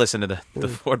 Kanye. I know you listen to the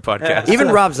Ford podcast. Even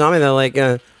Rob Zombie, though, like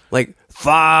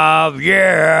 5,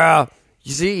 yeah.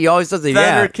 You see, he always does the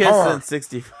Thunder yeah. Kiss and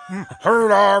 60. 5,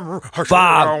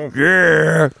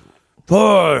 yeah.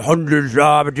 400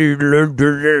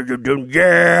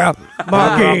 yeah. Let's go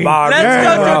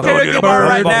to karaoke bar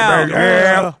right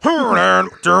now.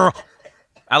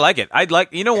 I like it.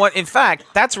 You know what? In fact,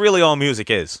 that's really all music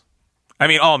is. I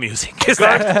mean, all music is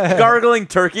that. Gargling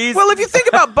turkeys. Well, if you think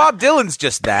about Bob Dylan's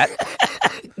just that.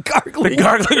 Gargling.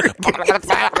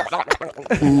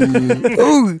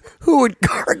 Who would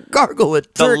gargle a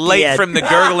turkey? The late from the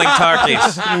gurgling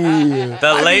turkeys.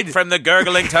 The late from the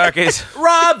gurgling turkeys.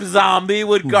 Rob Zombie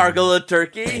would gargle a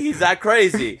turkey. He's that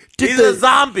crazy. He's a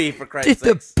zombie, for Christ's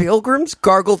Did sake. the Pilgrims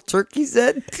gargle turkeys,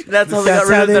 Ed? That's how they got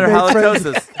rid of their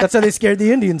halitosis. That's how they scared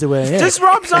the Indians away. Yeah. Does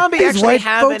Rob Zombie These actually white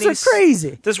have folks any? are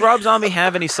crazy. Does Rob Zombie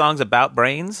have any songs about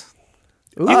brains?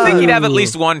 You think he'd have at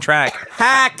least one track?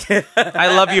 Hack.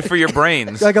 I love you for your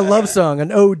brains. Like a love song,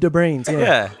 an ode to brains. Yeah.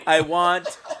 Yeah. I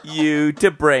want you to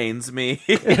brains me.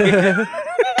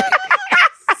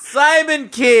 Simon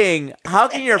King, how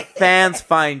can your fans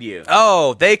find you?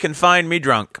 Oh, they can find me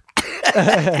drunk.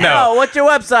 No, what's your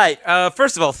website?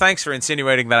 First of all, thanks for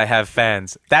insinuating that I have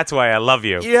fans. That's why I love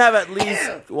you. You have at least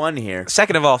one here.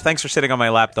 Second of all, thanks for sitting on my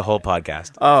lap the whole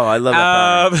podcast. Oh, I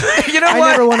love that. You know I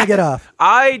what? never want to get off.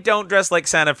 I don't dress like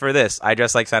Santa for this. I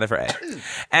dress like Santa for Ed.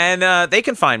 And they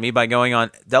can find me by going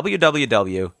on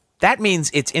www. That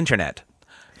means it's internet.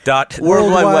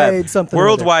 World Wide Web. Something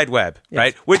World or other. Wide Web,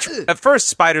 right? Which at first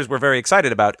spiders were very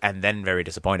excited about and then very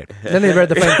disappointed. Then they read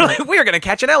the They're fine like, we're going to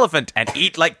catch an elephant and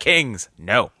eat like kings.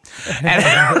 No. And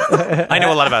I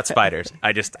know a lot about spiders.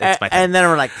 It's my thing. And then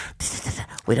we're like,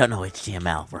 we don't know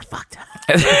HTML. We're fucked.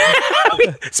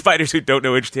 Spiders who don't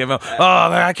know HTML.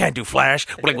 Oh, I can't do Flash.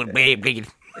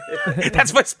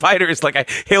 That's what spider is like, a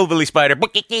hillbilly spider.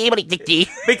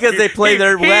 Because they play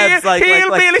their webs like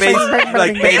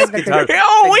bass guitar.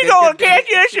 Oh, we gonna catch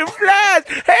you some flies.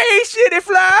 Hey, city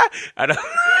fly.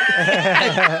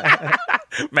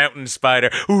 Mountain spider.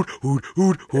 Hoot, hoot,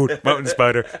 hoot, hoot. Mountain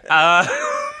spider.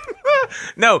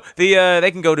 No,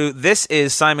 they can go to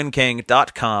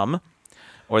thisissimonkking.com.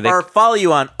 Or follow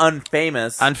you on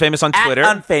Unfamous. Unfamous on Twitter.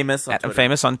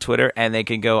 Unfamous on Twitter. And they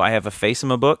can go, I have a face in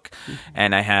my book.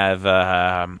 And I have,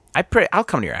 I'll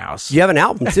come to your house. You have an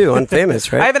album, too,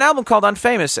 Unfamous, right? I have an album called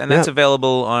Unfamous, and that's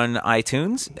available on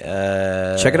iTunes.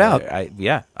 Check it out.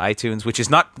 iTunes, which is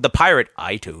not the pirate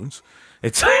iTunes.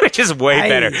 Which is way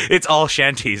better. It's all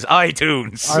shanties.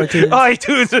 iTunes.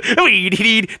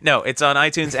 No, it's on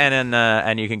iTunes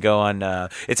and you can go on.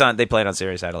 They play it on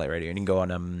Sirius Satellite Radio, and you can go on.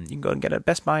 You can go and get it at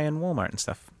Best Buy and Walmart and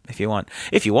stuff if you want.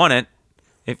 If you want it,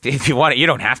 you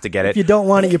don't have to get it. If you don't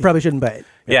want it, you probably shouldn't buy it.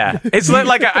 Yeah, it's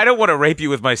like I don't want to rape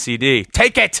you with my CD.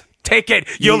 Take it.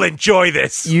 You'll enjoy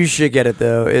this. You should get it,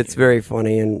 though. It's very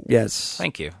funny, and yes.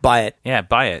 Thank you. Buy it. Yeah,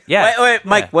 buy it. Yeah. Wait,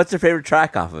 Mike, what's your favorite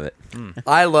track off of it?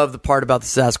 I love the part about the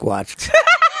Sasquatch.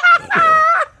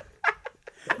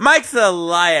 Mike's a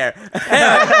liar.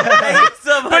 Thank you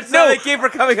so much. But no, Simon King for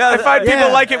coming on. I find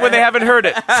people like it when they haven't heard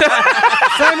it.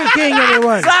 Simon King,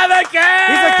 everyone. Simon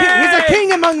King! He's a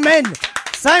king among men.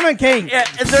 Simon King. Yeah,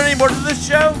 is there any more to this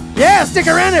show? Yeah, stick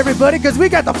around, everybody, because we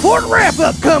got the Fort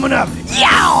Wrap-Up coming up.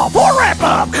 Yeah, Fort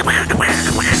Wrap-Up.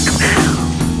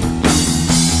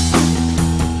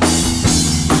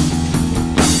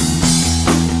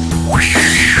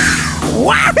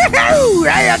 Wahoo!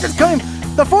 Hey,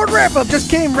 the Fort Wrap-Up just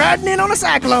came riding in on a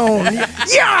cyclone.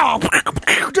 Yeah!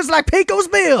 Just like Pecos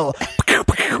Bill.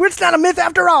 It's not a myth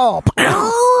after all.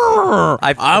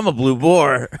 I'm a blue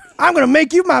boar. I'm going to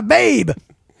make you my babe.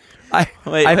 I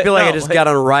feel like I just got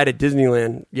on a ride at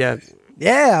Disneyland. Yeah.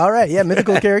 Yeah, all right. Yeah,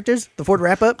 mythical characters. The Ford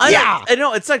Wrap-Up. I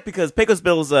know. It's like because Pecos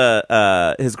Bill's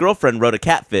his girlfriend rode a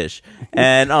catfish,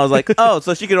 and I was like, oh,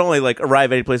 so she could only like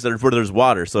arrive any place where there's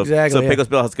water. So Exactly, Pecos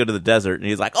Bill has to go to the desert, and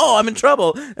he's like, oh, I'm in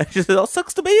trouble. And she said, oh,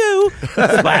 sucks to be you.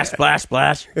 Splash, splash,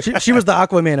 splash. She was the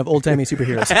Aquaman of old-timey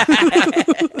superheroes.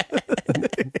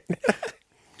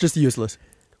 Just useless.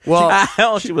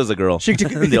 Well, she was a girl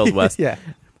in the Old West. Yeah.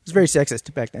 It was very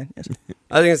sexist back then. Yes.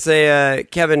 I was going to say,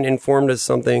 Kevin informed us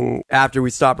something after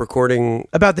we stopped recording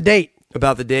About the date.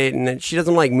 and that she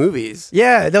doesn't like movies.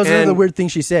 Yeah, that was And another weird thing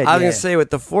she said. I was yeah. going to say,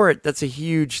 with the Fort, that's a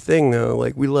huge thing, though.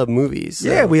 Like, we love movies. So.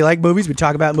 Yeah, we like movies. We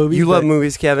talk about movies. You love but-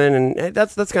 movies, Kevin, and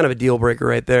that's kind of a deal breaker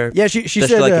right there. Yeah, she Does said...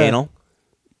 she like anal?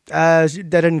 That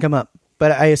didn't come up,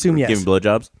 but I assume yes. Giving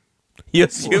blowjobs? You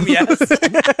assume yes?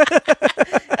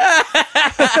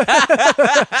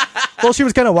 Well, she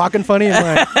was kind of walking funny. And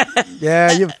like,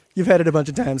 yeah, you've had it a bunch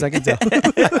of times. I can tell.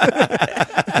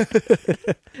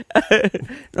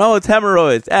 No, it's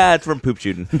hemorrhoids. It's from poop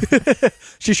shooting.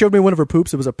 She showed me one of her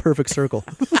poops. It was a perfect circle.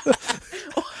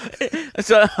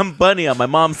 So I'm bunny on my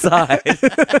mom's side.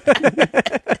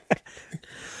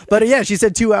 But yeah, she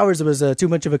said 2 hours was too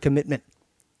much of a commitment.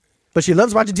 But she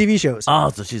loves watching TV shows. Oh,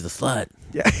 so she's a slut.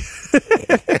 Yeah.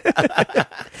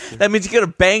 That means you could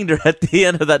have banged her at the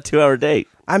end of that 2-hour date.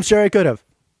 I'm sure I could have.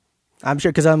 I'm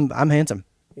sure because I'm handsome.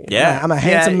 Yeah. I'm a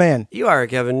handsome man. You are,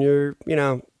 Kevin. You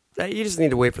just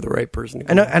need to wait for the right person to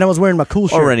come. And I was wearing my cool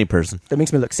shirt. Or any person. That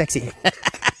makes me look sexy.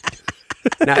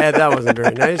 Now, Ed, that wasn't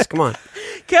very nice. Come on.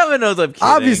 Kevin knows I'm kidding.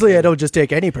 Obviously, I don't just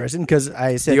take any person because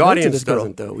I said The no to audience this girl.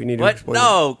 doesn't, though. We need to What? explain.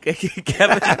 No.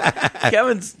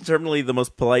 Kevin's certainly the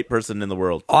most polite person in the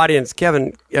world. Audience,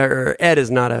 Kevin, or Ed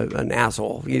is not an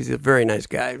asshole. He's a very nice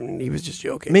guy, and he was just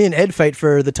joking. Me and Ed fight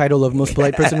for the title of most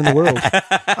polite person in the world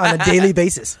on a daily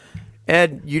basis.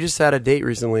 Ed, you just had a date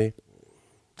recently.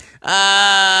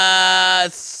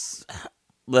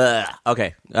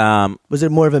 Okay. Was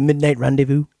it more of a midnight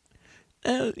rendezvous?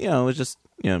 It was just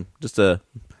a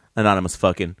anonymous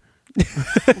fucking.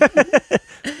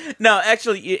 No,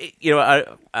 actually,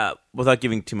 I without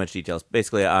giving too much details,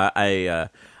 basically, I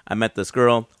met this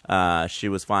girl. She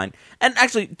was fine, and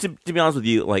actually, to be honest with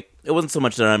you, like, it wasn't so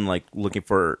much that I'm like looking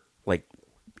for like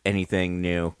anything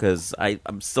new, because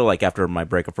I'm still like, after my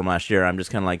breakup from last year, I'm just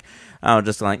kind of like, I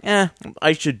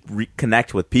should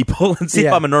reconnect with people and see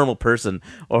if I'm a normal person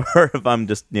or if I'm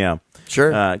just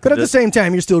Sure. But at the same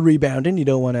time, you're still rebounding. You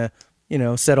don't want to,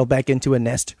 settle back into a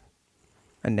nest.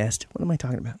 A nest? What am I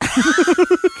talking about?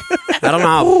 I don't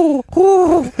know.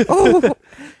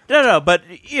 No, but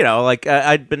like,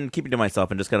 I'd been keeping to myself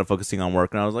and just kind of focusing on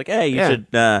work, and I was like, hey, you should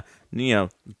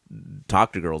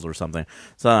talk to girls or something.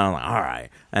 So I'm like, all right.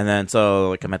 And then so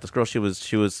like, I met this girl. She was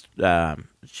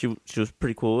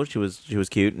pretty cool. She was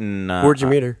cute. And Where'd you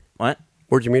meet her? What?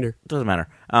 Where'd you meet her? Doesn't matter.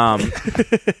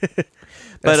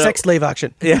 But sex slave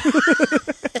auction. Yeah.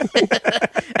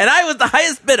 And I was the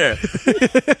highest bidder.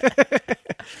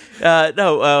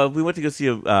 We went to go see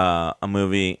a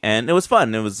movie, and it was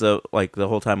fun. It was like, the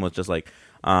whole time was just like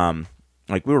we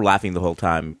were laughing the whole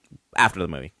time after the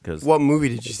movie. Cause, What movie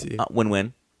did you see?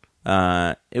 Win-Win.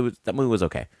 That movie was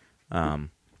okay.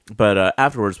 But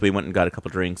afterwards, we went and got a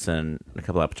couple drinks and a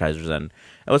couple appetizers, and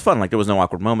it was fun. Like, there was no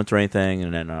awkward moments or anything.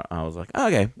 And then I was like, oh,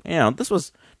 okay, this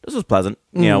was pleasant.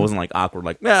 It wasn't like awkward.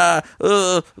 Like, where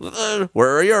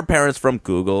are your parents from?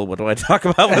 Google. What do I talk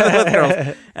about with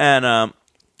girls? And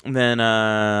then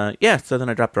so then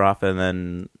I dropped her off, and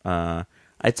then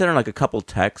I'd sent her like a couple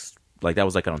texts. Like, that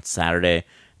was like on Saturday.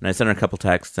 And I sent her a couple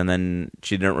texts, and then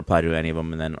she didn't reply to any of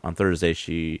them. And then on Thursday,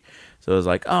 so it was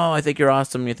like, oh, I think you're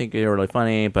awesome. You think you're really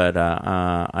funny, but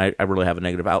I really have a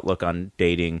negative outlook on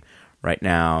dating right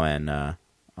now. And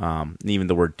even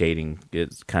the word dating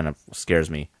kind of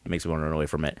scares me. It makes me want to run away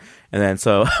from it. And then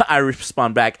so I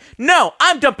respond back, no,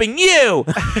 I'm dumping you.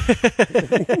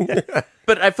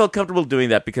 But I felt comfortable doing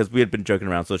that because we had been joking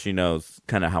around, so she knows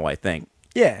kind of how I think.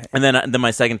 Yeah. And then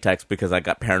my second text, because I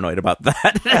got paranoid about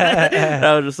that,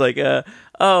 I was just like, for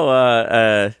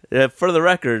the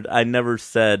record, I never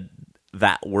said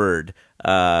that word.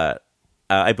 I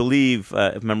believe,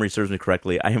 if memory serves me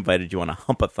correctly, I invited you on a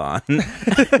humpathon.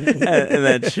 and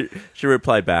then she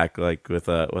replied back like with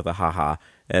a haha.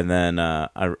 And then I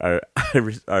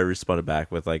responded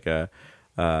back with like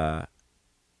I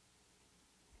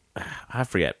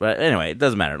forget. But anyway, it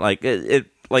doesn't matter. Like it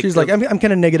like, she's like, I'm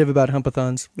kind of negative about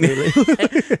humpathons.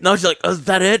 No, she's like, oh, is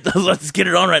that it? Let's get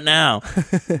it on right now.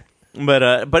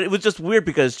 But it was just weird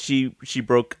because she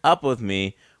broke up with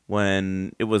me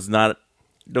when there was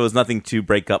nothing to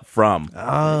break up from.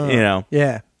 Oh,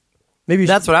 yeah. Maybe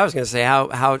that's what I was going to say.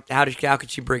 How could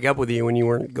she break up with you when you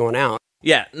weren't going out?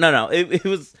 Yeah, no. It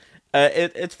was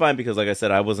it's fine because, like I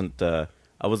said, I wasn't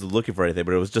looking for anything,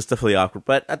 but it was just definitely awkward.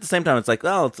 But at the same time, it's like,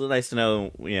 oh, it's nice to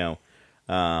know,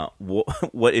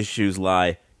 what issues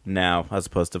lie now as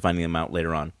opposed to finding them out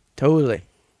later on. Totally.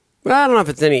 Well, I don't know if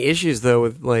it's any issues though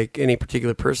with like any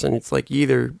particular person. It's like you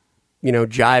either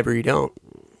jive or you don't.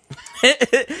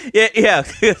 yeah.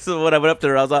 So when I went up to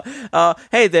her, I was like,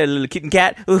 "Hey there, little kitten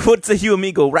cat. What's the you and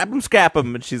me go wrap 'em, scrap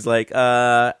 'em?" And she's like,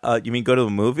 "You mean go to a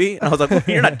movie?" And I was like, well,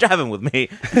 "You're not driving with me."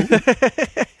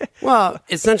 Well,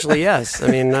 essentially, yes. I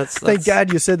mean, that's Thank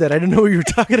God you said that. I didn't know what you were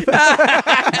talking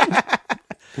about.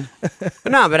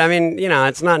 No, but I mean,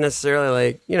 it's not necessarily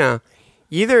like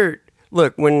either.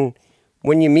 Look, when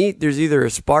when you meet, there's either a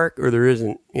spark or there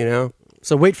isn't,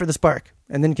 So wait for the spark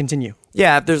and then continue.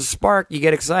 Yeah, if there's a spark, you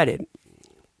get excited.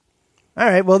 All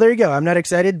right, well, there you go. I'm not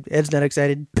excited. Ed's not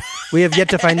excited. We have yet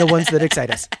to find the ones that excite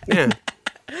us. Yeah.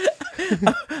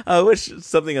 I wish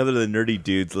something other than nerdy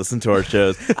dudes listen to our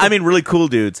shows. I mean, really cool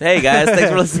dudes. Hey, guys, thanks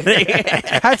for listening.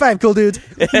 High five, cool dudes.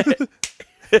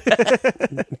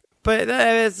 But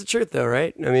it's the truth, though,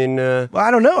 right? I mean, Well,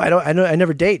 I don't know. I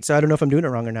never date, so I don't know if I'm doing it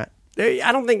wrong or not.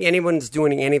 I don't think anyone's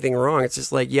doing anything wrong. It's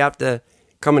just like you have to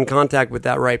come in contact with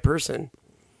that right person.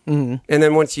 Mm-hmm. And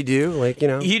then once you do,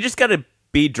 You just got to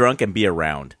be drunk and be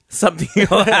around. Something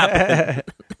will happen.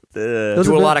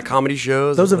 Do a lot of comedy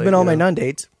shows. Those have been all my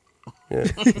non-dates. Yeah.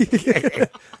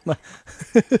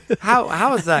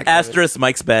 How is that? Asterisk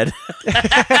Mike's bed.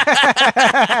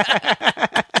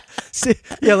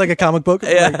 Yeah, like a comic book.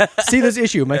 Yeah. Like, see this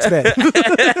issue, Mike's bed.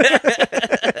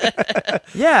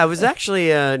 Yeah, it was actually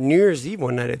New Year's Eve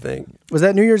one night, I think. Was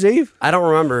that New Year's Eve? I don't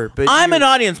remember. But I'm an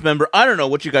audience member. I don't know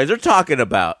what you guys are talking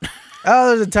about. Oh,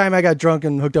 there's a time I got drunk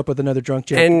and hooked up with another drunk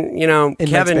chick. And, In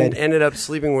Kevin Mike's bed. ended up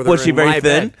sleeping with her. Was she in very my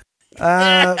thin? bed.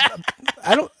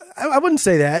 I wouldn't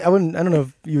say that. I don't know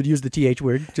if you would use the TH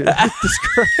word to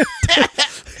describe.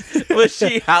 Was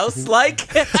she house-like?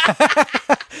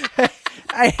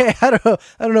 I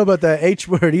don't know about the H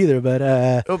word either, but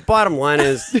Well, bottom line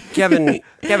is, Kevin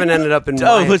ended up in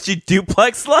my... Was she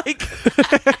duplex-like?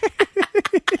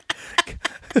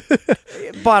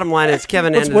 Bottom line is,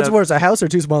 Kevin ended what's up... worse, a house or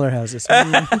two smaller houses?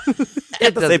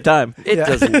 At the same time.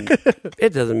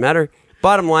 It doesn't matter.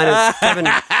 Bottom line is,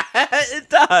 It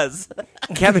does.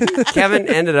 Kevin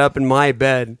ended up in my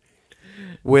bed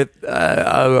with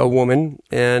a woman,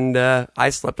 and I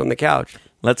slept on the couch.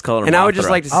 Let's call her And I would just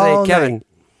like to say,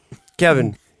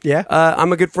 Kevin, Yeah?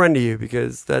 I'm a good friend to you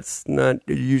because that's not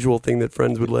a usual thing that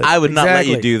friends would let. I would not let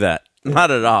you Exactly. do that.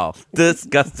 Not at all.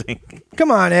 Disgusting.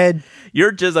 Come on, Ed.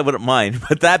 Your jizz I wouldn't mind,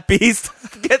 but that beast,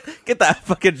 get that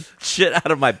fucking shit out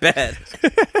of my bed.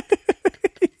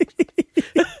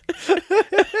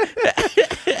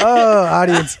 Oh,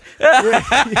 audience.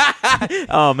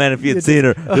 Oh man, if you had seen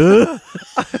her.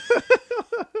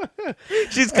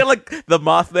 She's kind of like the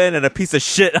Mothman and a piece of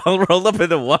shit all rolled up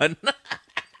into one.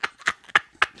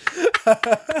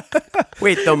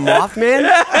 Wait, the Mothman?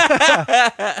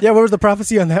 Yeah, what was the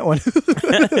prophecy on that one?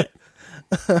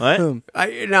 What?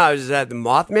 I was just at the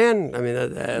Mothman. I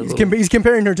mean, He's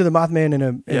comparing her to the Mothman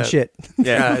and Yeah. shit.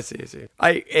 Yeah. I see.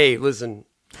 Hey, listen.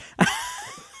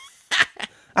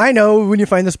 I know, when you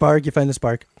find the spark, you find the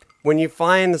spark. When you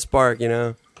find the spark,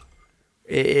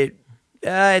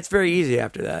 it's very easy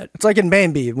after that. It's like in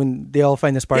Bambi when they all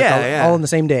find the spark all in the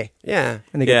same day. Yeah.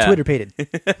 And they get Yeah. Twitter pated.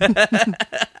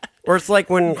 Or it's like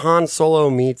when Han Solo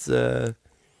meets, Yeah.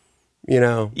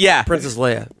 Princess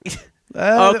Leia.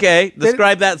 Okay,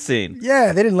 describe that scene.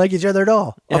 Yeah, they didn't like each other at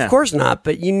all. Yeah. Of course not,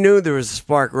 but you knew there was a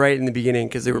spark right in the beginning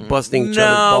because they were busting each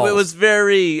other's No, balls. it was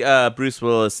very Bruce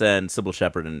Willis and Sybil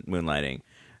Shepherd in Moonlighting.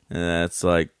 And it's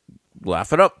like,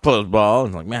 laugh it up, ball.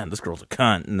 And like, man, this girl's a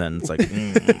cunt. And then it's like,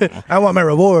 I want my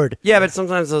reward. Yeah, but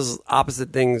sometimes those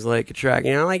opposite things attract.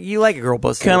 Like you like a girl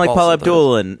busting. kind of your like balls Paul sometimes.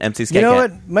 Abdul and MC Sky You know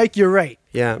Cat. what, Mike? You're right.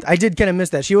 Yeah. I did kind of miss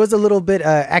that. She was a little bit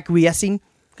acquiescing,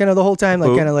 kind of the whole time,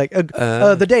 like Who? kind of like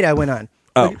the date I went on.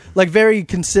 Oh. Like very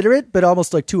considerate, but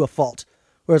almost like to a fault.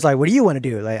 Where it's like, what do you want to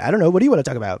do? Like, I don't know. What do you want to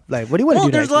talk about? Like, what do you want to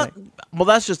do? There's a next? lot. Well,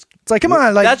 that's just. It's like, come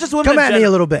on, like, That's just women come in at me general.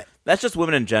 a little bit. That's just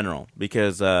women in general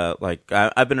because, I've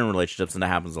been in relationships and that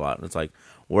happens a lot. And it's like,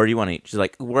 where do you want to eat? She's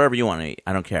like, wherever you want to eat.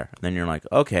 I don't care. And then you're like,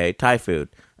 okay, Thai food.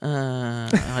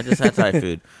 I just had Thai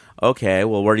food. Okay,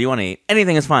 well, where do you want to eat?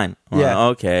 Anything is fine. Yeah.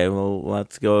 Okay, well,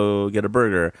 let's go get a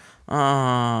burger.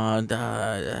 I'm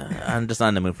just not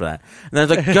in the mood for that. And then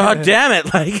it's like, God damn it!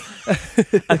 Like,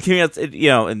 I think that's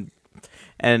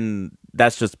and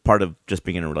that's just part of just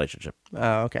being in a relationship.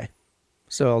 Oh, okay.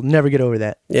 So I'll never get over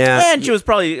that. Yeah. And she was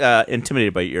probably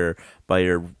intimidated by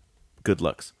your good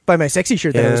looks. By my sexy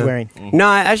shirt that I was Yeah. wearing. No,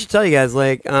 I should tell you guys,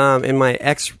 in my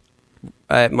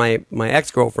my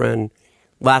ex-girlfriend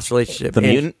last relationship, The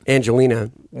mutant?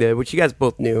 Angelina, which you guys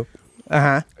both knew,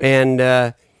 Uh-huh. and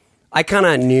I kind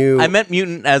of knew. I meant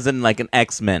mutant as in like an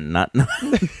X-Men, not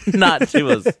she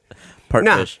was part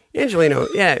no, fish. Angelina.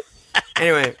 Yeah.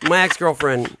 Anyway, my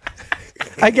ex-girlfriend.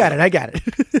 I got it.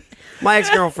 My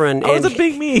ex-girlfriend. I was a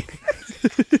big mean.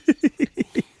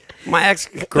 My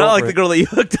ex-girlfriend. Not like the girl that you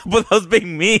hooked up with. I was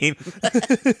being mean.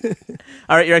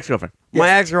 All right, your ex-girlfriend. My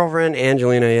ex-girlfriend,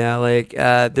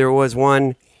 Angelina, there was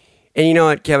one, and you know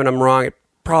what, Kevin, I'm wrong. It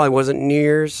probably wasn't New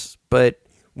Year's, but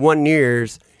one New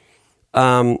Year's,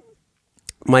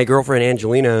 my girlfriend,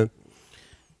 Angelina,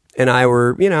 and I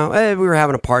were, we were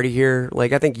having a party here.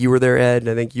 Like, I think you were there, Ed.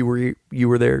 I think you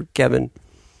were there, Kevin.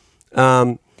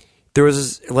 There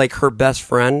was like her best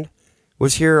friend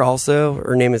was here also.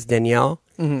 Her name is Danielle,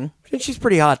 and she's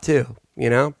pretty hot too.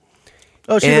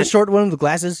 Oh, she's the short one with the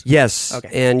glasses. Yes. Okay.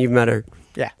 And you've met her.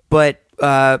 Yeah. But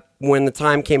when the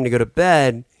time came to go to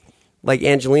bed, like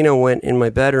Angelina went in my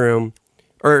bedroom,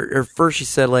 or first she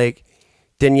said like,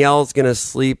 Danielle's gonna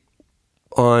sleep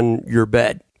on your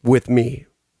bed with me.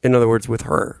 In other words, with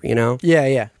her.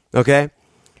 Yeah. Okay.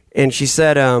 And she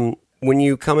said, when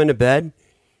you come into bed,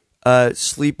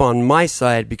 sleep on my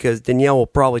side because Danielle will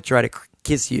probably try to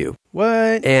kiss you.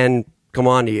 What? And come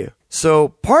on to you. So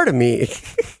part of me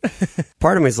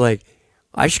is like,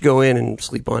 I should go in and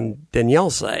sleep on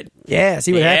Danielle's side. Yeah,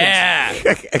 see what happens.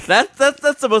 Yeah.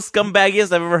 That's the most scumbaggiest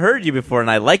I've ever heard you before,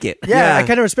 and I like it. Yeah, I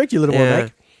kind of respect you a little more,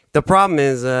 Mike. The problem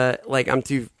is, I'm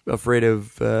too afraid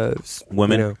of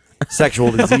women,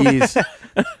 sexual disease,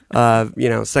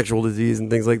 sexual disease and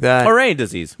things like that. Or any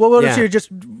disease. Well, what if she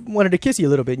just wanted to kiss you a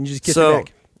little bit and you just kissed her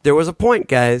back? There was a point,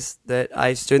 guys, that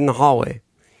I stood in the hallway,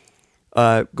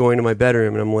 going to my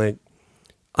bedroom, and I'm like,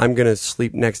 I'm going to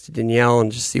sleep next to Danielle and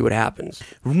just see what happens.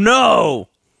 No!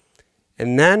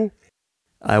 And then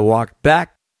I walked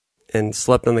back and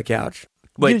slept on the couch.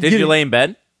 Wait, did you lay in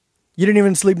bed? You didn't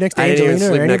even sleep next to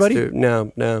Angelina or anybody?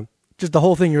 No. Just the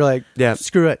whole thing, you're like,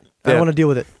 screw it. I Yeah. don't want to deal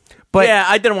with it. But yeah,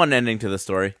 I didn't want an ending to the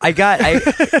story. but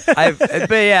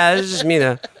yeah, it's just me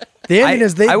though. The ending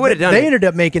is I would've done they it. ended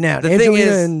up making out. The thing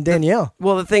Angelina is- and Danielle.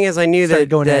 Well, the thing is, I knew Started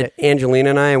going at that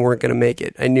Angelina and I weren't going to make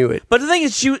it. I knew it. But the thing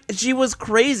is, she was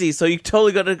crazy, so you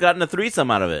totally could have gotten a threesome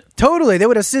out of it. Totally. They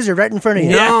would have scissored right in front of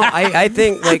you. No, I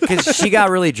think because she got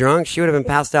really drunk, she would have been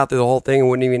passed out through the whole thing and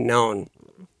wouldn't even known.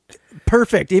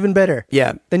 Perfect. Even better.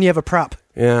 Yeah, Then you have a prop.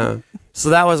 yeah. So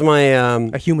that was my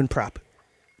A human prop.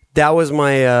 that was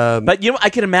my But I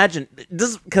can imagine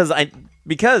this because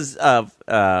of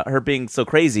her being so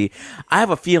crazy. I have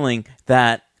a feeling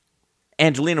that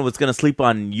Angelina was going to sleep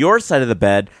on your side of the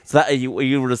bed, so that you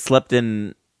would have slept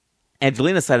in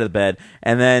Angelina's side of the bed,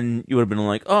 and then you would have been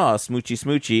like, "Oh,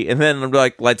 smoochy," and then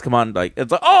like lights come on, like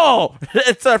it's like, "Oh,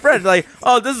 it's our friend." Like,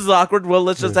 "Oh, this is awkward. Well,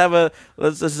 let's just have a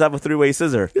three-way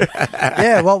scissor."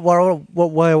 Yeah. Well, while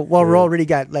we're already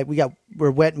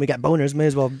we're wet and we got boners, may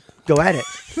as well go at it.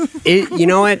 you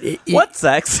know what? What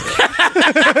sex?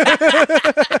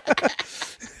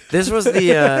 This was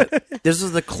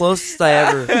the closest I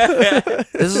ever.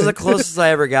 This was the closest I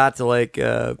ever got to like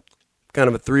kind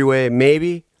of a three-way.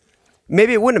 Maybe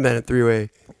it wouldn't have been a three-way.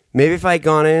 Maybe if I had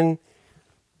gone in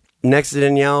next to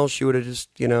Danielle, she would have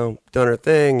just done her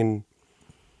thing, and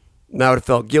I would have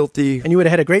felt guilty, And you would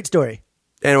have had a great story.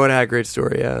 and it would have had a great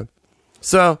story. Yeah.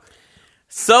 So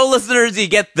Listeners, you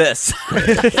get this.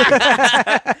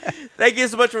 Thank you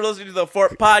so much for listening to the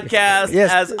Fort Podcast.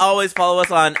 Yes. As always, follow us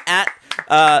on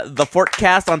the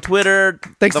Fortcast on Twitter,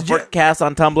 Thanks the to Fortcast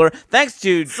on Tumblr. Thanks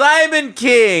to Simon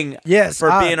King, Yes, for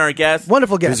being our guest.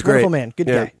 Wonderful He was guest. great. Wonderful man. Good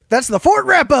Yeah. guy. That's the Fort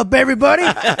wrap up, everybody.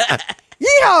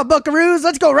 Yeehaw, buckaroos.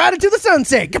 Let's go right into the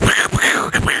sunset.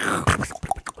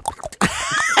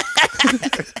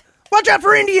 Watch out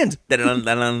for Indians.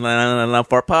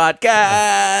 Fort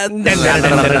Podcast.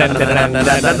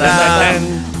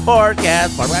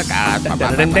 Fortcast.